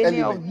of these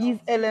elements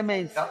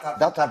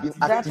that have been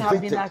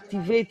activated,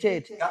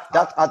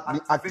 that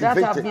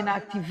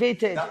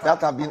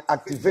have been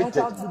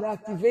activated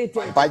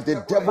by the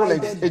devil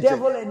and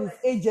his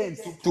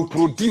agents to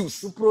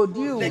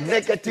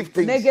produce negative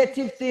things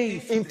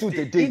into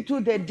the day.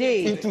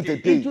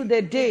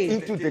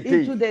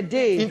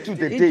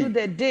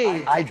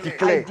 I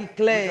declare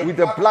with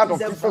the blood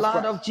of Jesus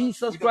Christ,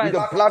 with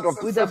the blood of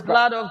Jesus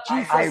Christ,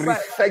 I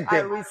reset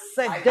them,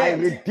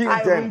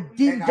 I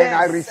redeem them, and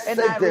I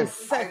reset them.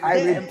 I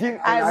redeem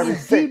and I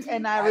reset.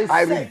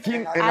 I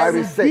redeem and I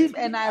reset.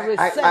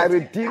 I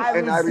redeem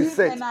and I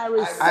reset.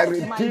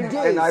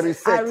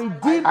 I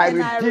redeem and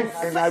I reset. I redeem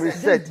and I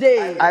reset.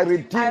 I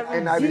redeem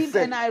and I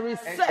reset.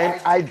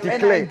 And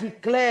I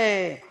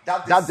declare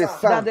that the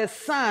sun,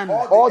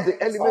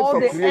 all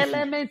the elements of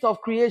creation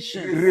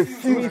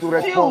refuse to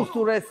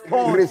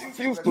respond.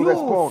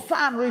 respond.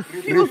 Son,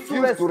 refuse to Refuse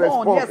to respond.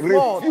 respond. Yes,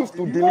 Lord. Refuse to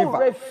You deliver.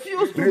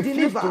 refuse to Refuse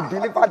deliver. to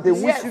deliver the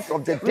Yes. wishes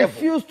of the devil.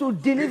 Refuse to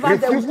deliver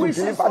the Refuse to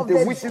wishes deliver of the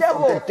the wishes of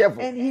the devil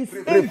devil. and his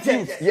Refuse,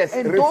 agents yes,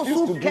 and those refuse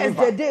to who curse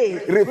deliver. the day.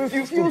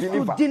 Refuse to Refuse to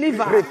deliver.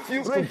 deliver.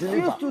 Refuse to Refuse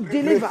deliver. to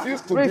deliver.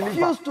 Refuse to deliver.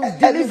 Refuse to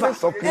deliver.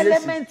 Elements of creation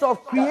Elements of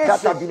that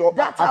have creation been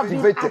that have been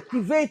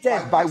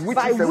activated by by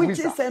witches and witches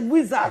wizards, and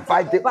wizards,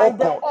 by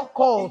the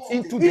occult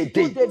into the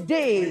the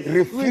day.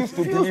 refuse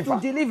to deliver.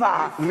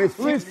 deliver.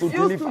 Refuse to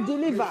deliver.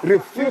 deliver.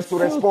 Refuse to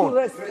respond.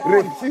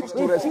 Refuse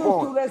to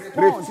respond.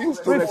 Refuse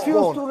to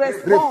respond.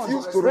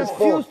 Refuse to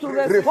respond.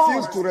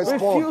 Refuse to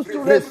respond. Refuse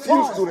to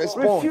respond.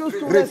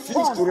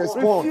 Refuse to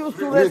respond.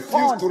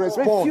 Refuse to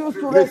respond.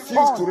 Refuse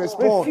to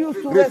respond. Refuse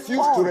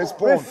to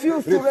respond.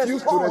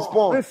 Refuse to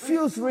respond.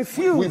 Refuse.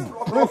 We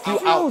block you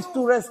out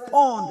to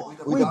respond.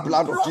 with the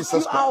blood of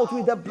Jesus Christ. Out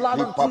with the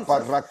blood of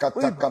Jesus.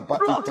 We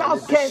block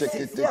out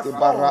cases. Yes,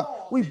 Lord.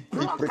 We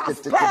block out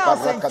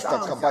spells and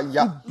charms.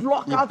 We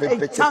block out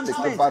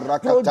enchantments,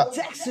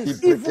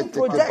 projections, evil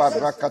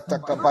projections.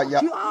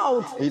 Block you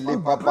out. We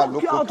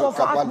block you out of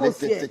our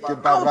atmosphere,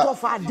 out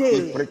of our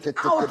day,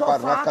 out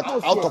of our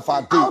atmosphere,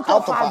 out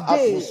of our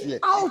day,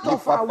 out of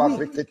our day, atmosphere, out of our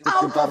week,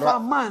 out of our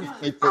month,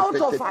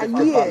 out of our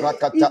year.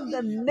 In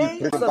the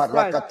name of Jesus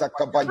Christ,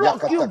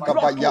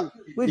 block you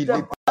with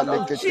the blood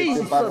of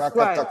Jesus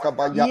Christ.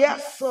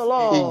 Yes,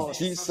 Lord. In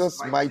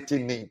Jesus' mighty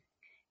name.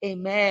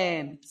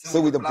 Amen.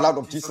 So with the blood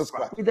of Jesus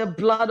Christ. With the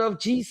blood of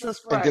Jesus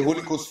Christ. And the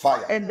Holy Ghost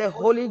fire. And the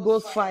Holy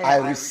Ghost fire. I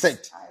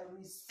reset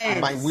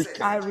my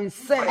weekend. I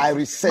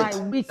reset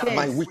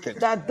my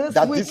weekend. That this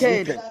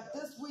weekend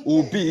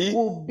will be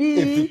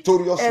a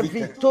victorious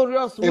weekend,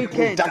 a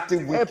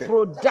productive weekend,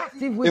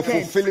 a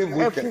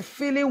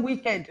fulfilling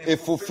weekend, a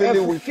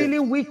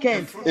fulfilling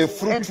weekend, a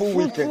fruitful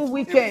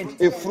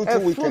weekend, a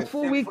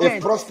fruitful weekend, a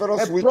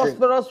prosperous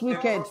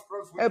weekend,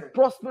 a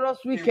prosperous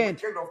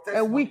weekend,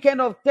 a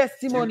weekend of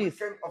testimonies,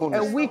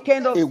 a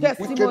weekend of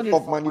testimonies,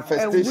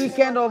 a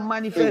weekend of manifestation,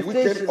 a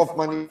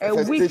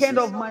weekend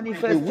of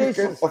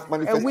manifestation,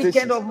 a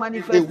weekend of manifestation,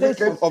 a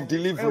weekend of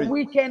delivery,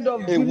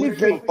 a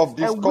weekend of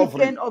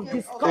delivery,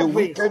 a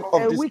weekend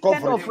of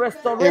discovery,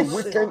 a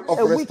weekend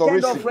of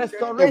restoration,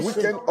 a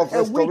weekend of restoration,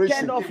 a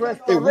weekend of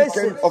restoration, a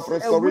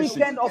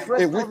weekend of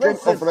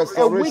restoration,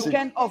 a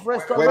weekend of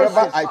restoration. Wherever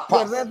I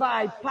pass,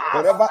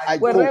 wherever I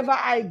go,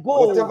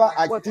 whatever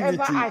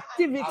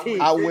activity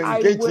I will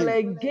engage in,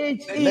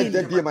 let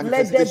there be a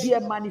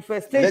manifestation.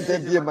 Let there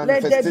be a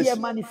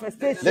manifestation.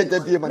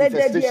 Let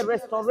there be a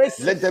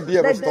restoration. Let there be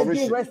a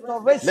restoration.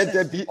 Let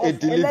there be a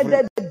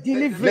delivery.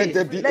 Let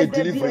there be a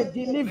delivery.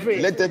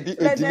 Let there be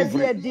a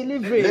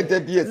delivery. Let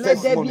there be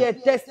a testimony.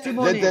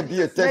 Let there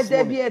be a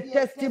testimony. Let there be a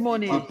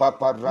testimony.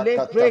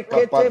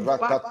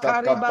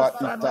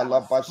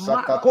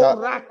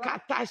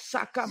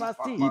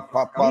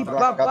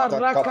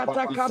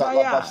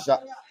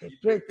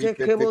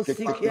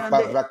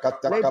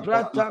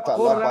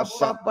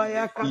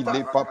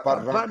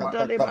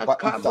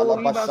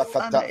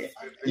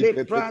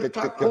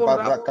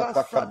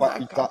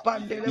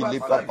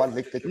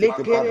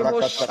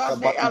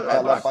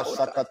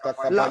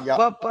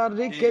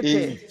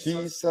 In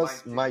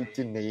Jesus'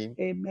 mighty name.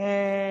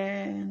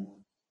 Amen.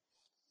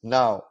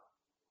 Now,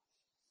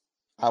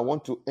 I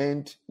want to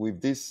end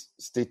with this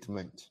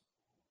statement.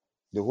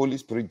 The Holy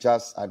Spirit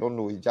just, I don't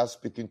know, He's just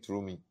speaking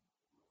through me.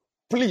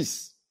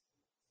 Please,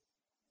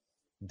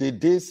 the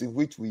days in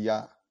which we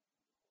are,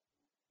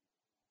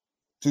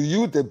 to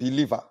you, the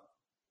believer,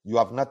 you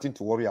have nothing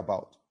to worry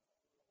about.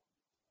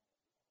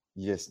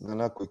 Yes,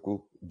 Nana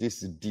Kweko,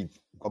 this is deep.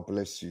 God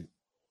bless you.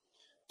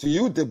 To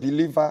you, the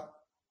believer,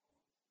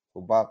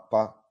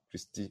 Obapa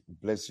Christy,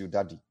 bless you,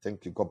 Daddy.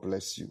 Thank you. God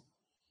bless you.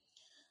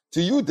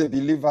 To you, the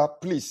believer,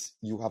 please,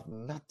 you have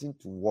nothing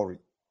to worry.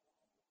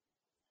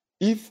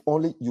 If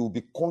only you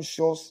be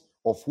conscious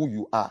of who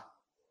you are.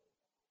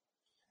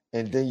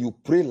 And then you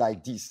pray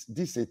like this.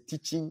 This is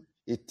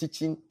a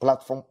teaching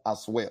platform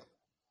as well.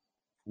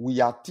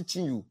 We are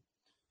teaching you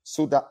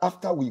so that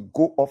after we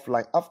go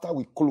offline, after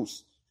we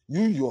close,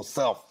 you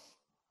yourself,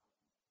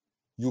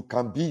 you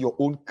can be your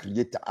own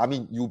creator. I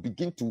mean, you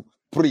begin to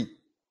pray.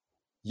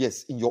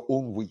 Yes, in your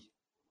own way.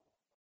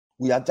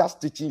 We are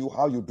just teaching you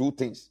how you do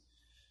things.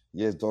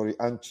 Yes, Dory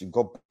Auntie,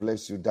 God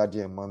bless you,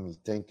 Daddy and Mommy.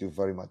 Thank you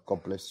very much.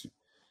 God bless you.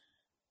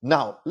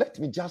 Now, let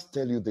me just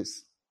tell you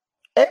this.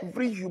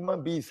 Every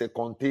human being is a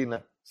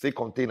container. Say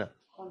container.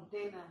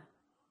 Container.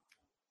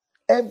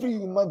 Every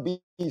human being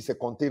is a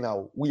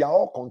container. We are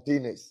all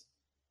containers.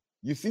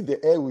 You see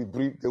the air we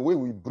breathe, the way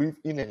we breathe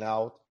in and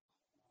out,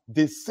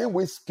 the same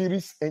way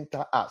spirits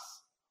enter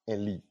us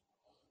and leave.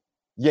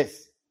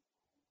 Yes.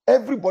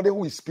 Everybody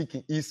who is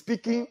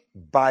speaking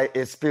by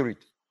a spirit.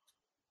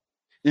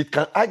 It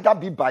can either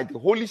be by the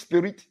Holy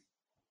Spirit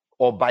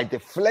or by the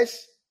flesh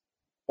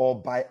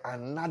or by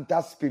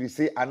another spirit.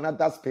 Say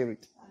another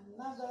spirit.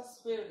 Another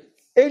spirit.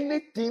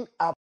 Anything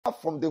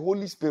apart from the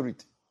Holy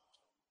Spirit,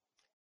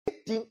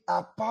 anything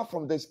apart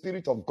from the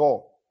Spirit of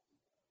God,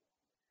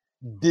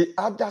 the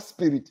other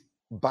spirit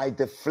by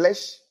the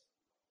flesh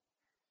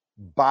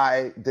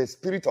by the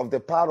spirit of the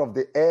power of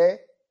the air,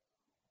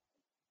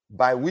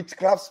 by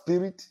witchcraft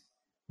spirit,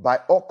 by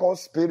occult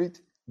spirit,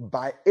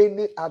 by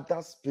any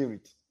other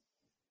spirit,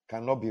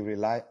 cannot be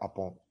relied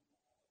upon.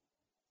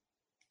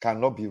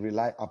 Cannot be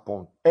relied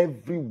upon.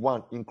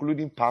 Everyone,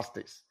 including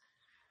pastors,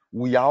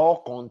 we are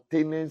all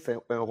containers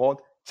and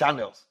what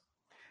channels.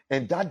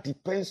 And that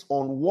depends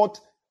on what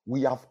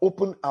we have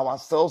opened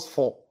ourselves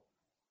for.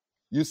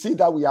 You see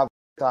that we have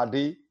our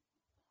day,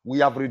 we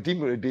have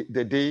redeemed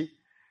the day.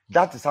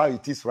 That is how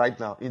it is right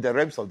now in the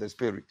realms of the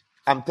spirit.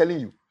 I'm telling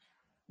you.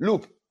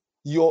 Look,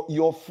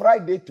 your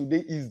Friday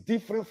today is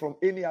different from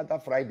any other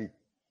Friday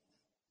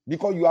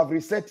because you have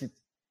reset it.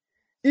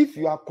 If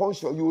you are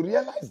conscious, you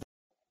realize that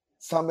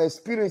some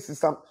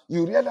experiences,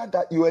 you realize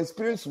that your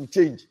experience will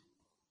change.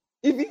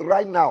 Even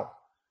right now,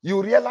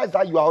 you realize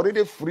that you are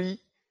already free.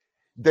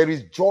 There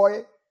is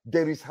joy.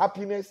 There is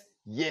happiness.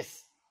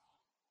 Yes.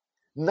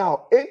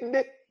 Now,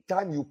 any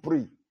time you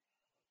pray,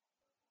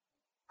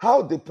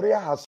 how the prayer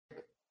has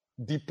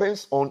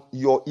depends on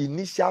your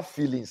initial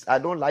feelings. I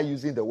don't like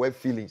using the word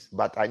feelings,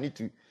 but I need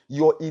to.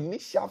 Your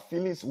initial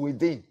feelings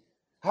within,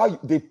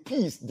 the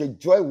peace, the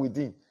joy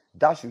within,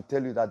 that should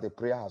tell you that the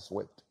prayer has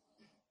worked.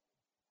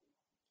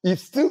 If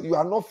still you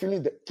are not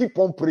feeling keep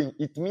on praying.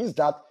 It means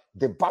that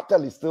the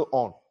battle is still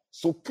on.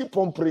 So keep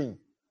on praying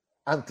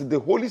until the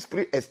Holy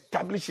Spirit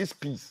establishes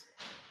peace.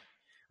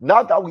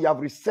 Now that we have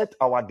reset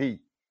our day,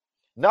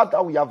 now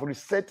that we have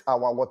reset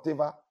our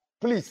whatever,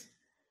 please,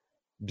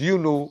 do you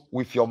know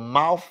with your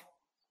mouth,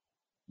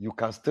 you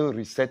can still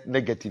reset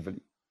negatively.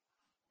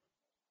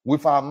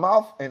 With our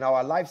mouth and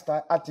our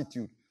lifestyle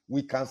attitude,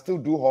 we can still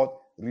do what?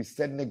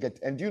 Reset negative.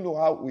 And do you know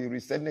how we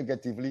reset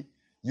negatively?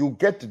 You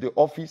get to the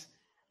office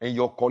and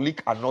your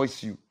colleague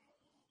annoys you.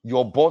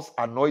 Your boss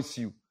annoys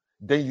you.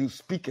 Then you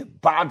speak a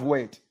bad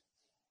word.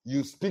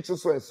 You speak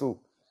so and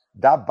so.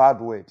 That bad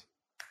word.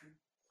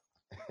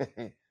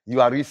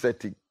 You are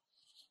resetting.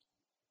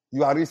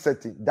 You are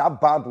resetting.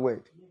 That bad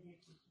word.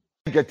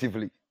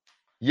 Negatively.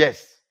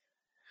 Yes.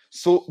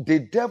 So the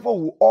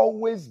devil will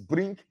always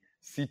bring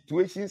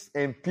situations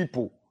and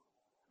people.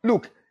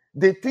 Look,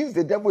 the things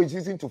the devil is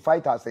using to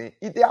fight us,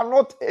 they are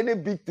not any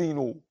big thing,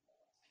 no.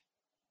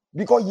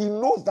 Because he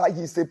knows that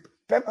he's a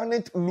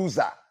permanent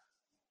loser.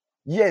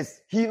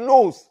 Yes, he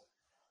knows.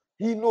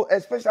 He knows,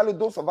 especially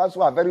those of us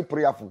who are very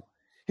prayerful.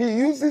 He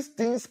uses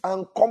things,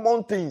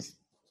 uncommon things.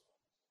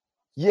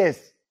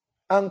 Yes,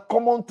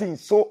 uncommon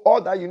things. So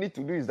all that you need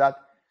to do is that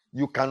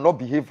you cannot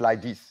behave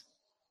like this.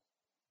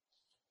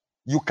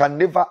 You can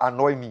never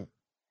annoy me.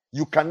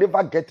 You can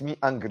never get me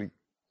angry.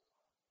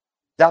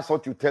 That's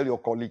what you tell your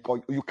colleague.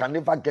 Or you can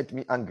never get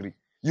me angry.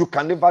 You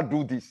can never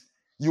do this.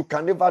 You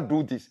can never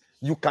do this.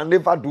 You can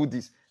never do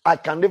this. I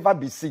can never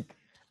be sick.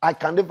 I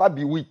can never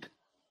be weak.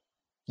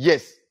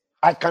 Yes.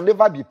 I can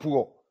never be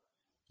poor.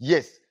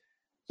 Yes.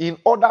 In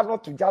order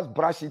not to just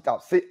brush it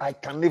out, say, I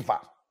can never.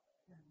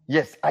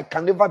 Yes, I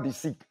can never be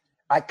sick.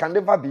 I can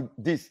never be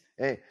this.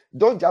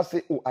 Don't just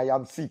say, oh, I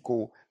am sick,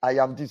 oh, I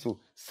am this. Oh.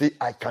 Say,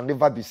 I can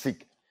never be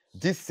sick.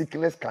 This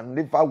sickness can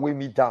never weigh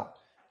me down.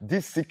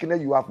 This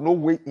sickness, you have no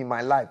weight in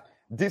my life.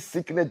 This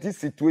sickness, this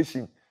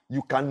situation,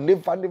 you can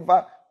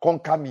never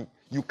conquer me.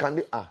 You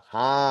can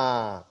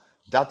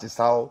That is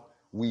how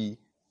we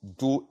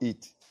do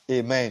it.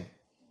 Amen.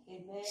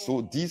 Amen.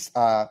 So these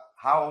are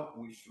how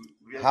we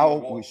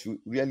should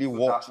really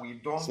walk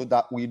so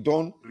that we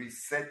don't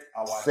reset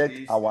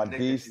our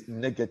days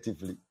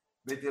negatively.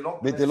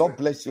 May the Lord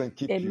bless you and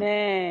keep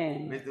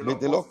Amen. you. May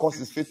the Lord cause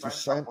his face to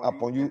shine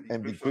upon you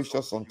and be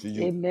gracious unto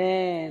you.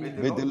 Amen.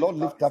 May the Lord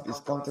lift up his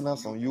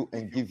countenance on you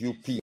and give you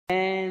peace.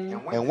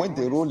 Amen. And when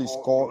the roll is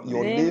called,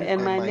 your name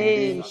and my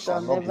name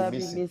shall not be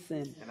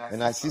missing.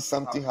 And I see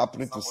something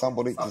happening to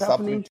somebody. It is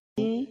happening to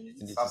me.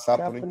 And it is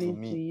happening to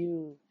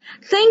me.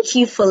 Thank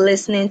you for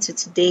listening to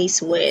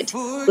today's word.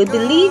 We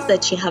believe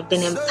that you have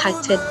been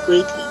impacted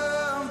greatly.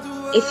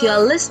 If you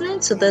are listening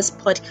to this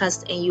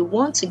podcast and you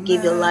want to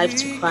give your life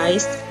to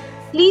Christ,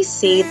 please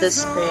say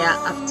this prayer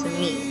after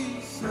me.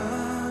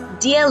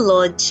 Dear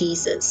Lord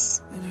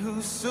Jesus,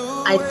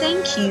 I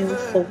thank you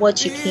for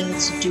what you came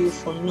to do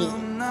for me.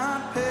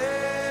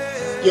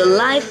 Your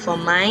life for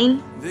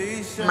mine,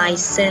 my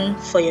sin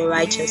for your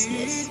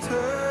righteousness.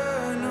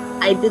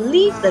 I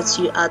believe that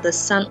you are the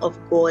Son of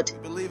God,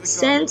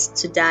 sent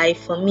to die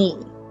for me.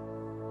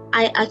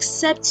 I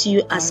accept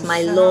you as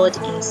my Lord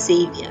and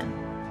Savior.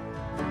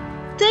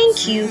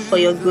 Thank you for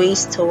your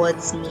grace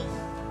towards me.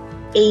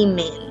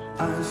 Amen.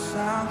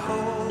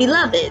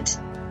 Beloved,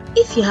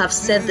 if you have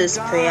said this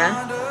prayer,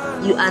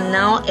 you are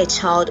now a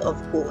child of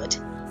God.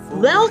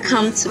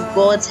 Welcome to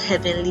God's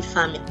heavenly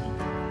family.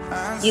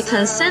 You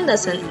can send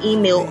us an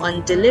email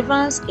on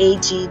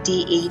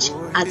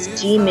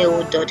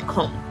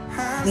deliveranceagdh@gmail.com.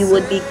 We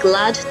would be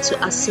glad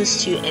to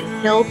assist you and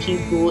help you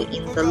grow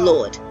in the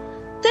Lord.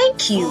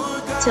 Thank you.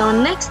 Till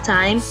next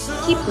time,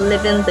 keep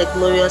living the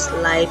glorious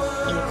life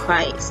in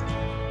Christ.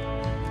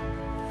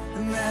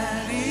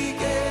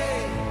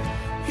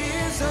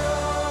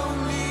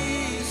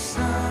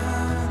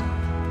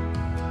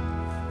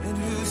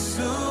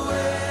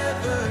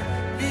 Whosoever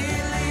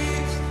believes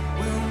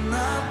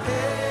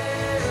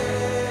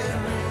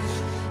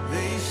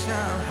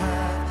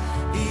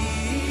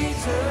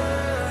turn.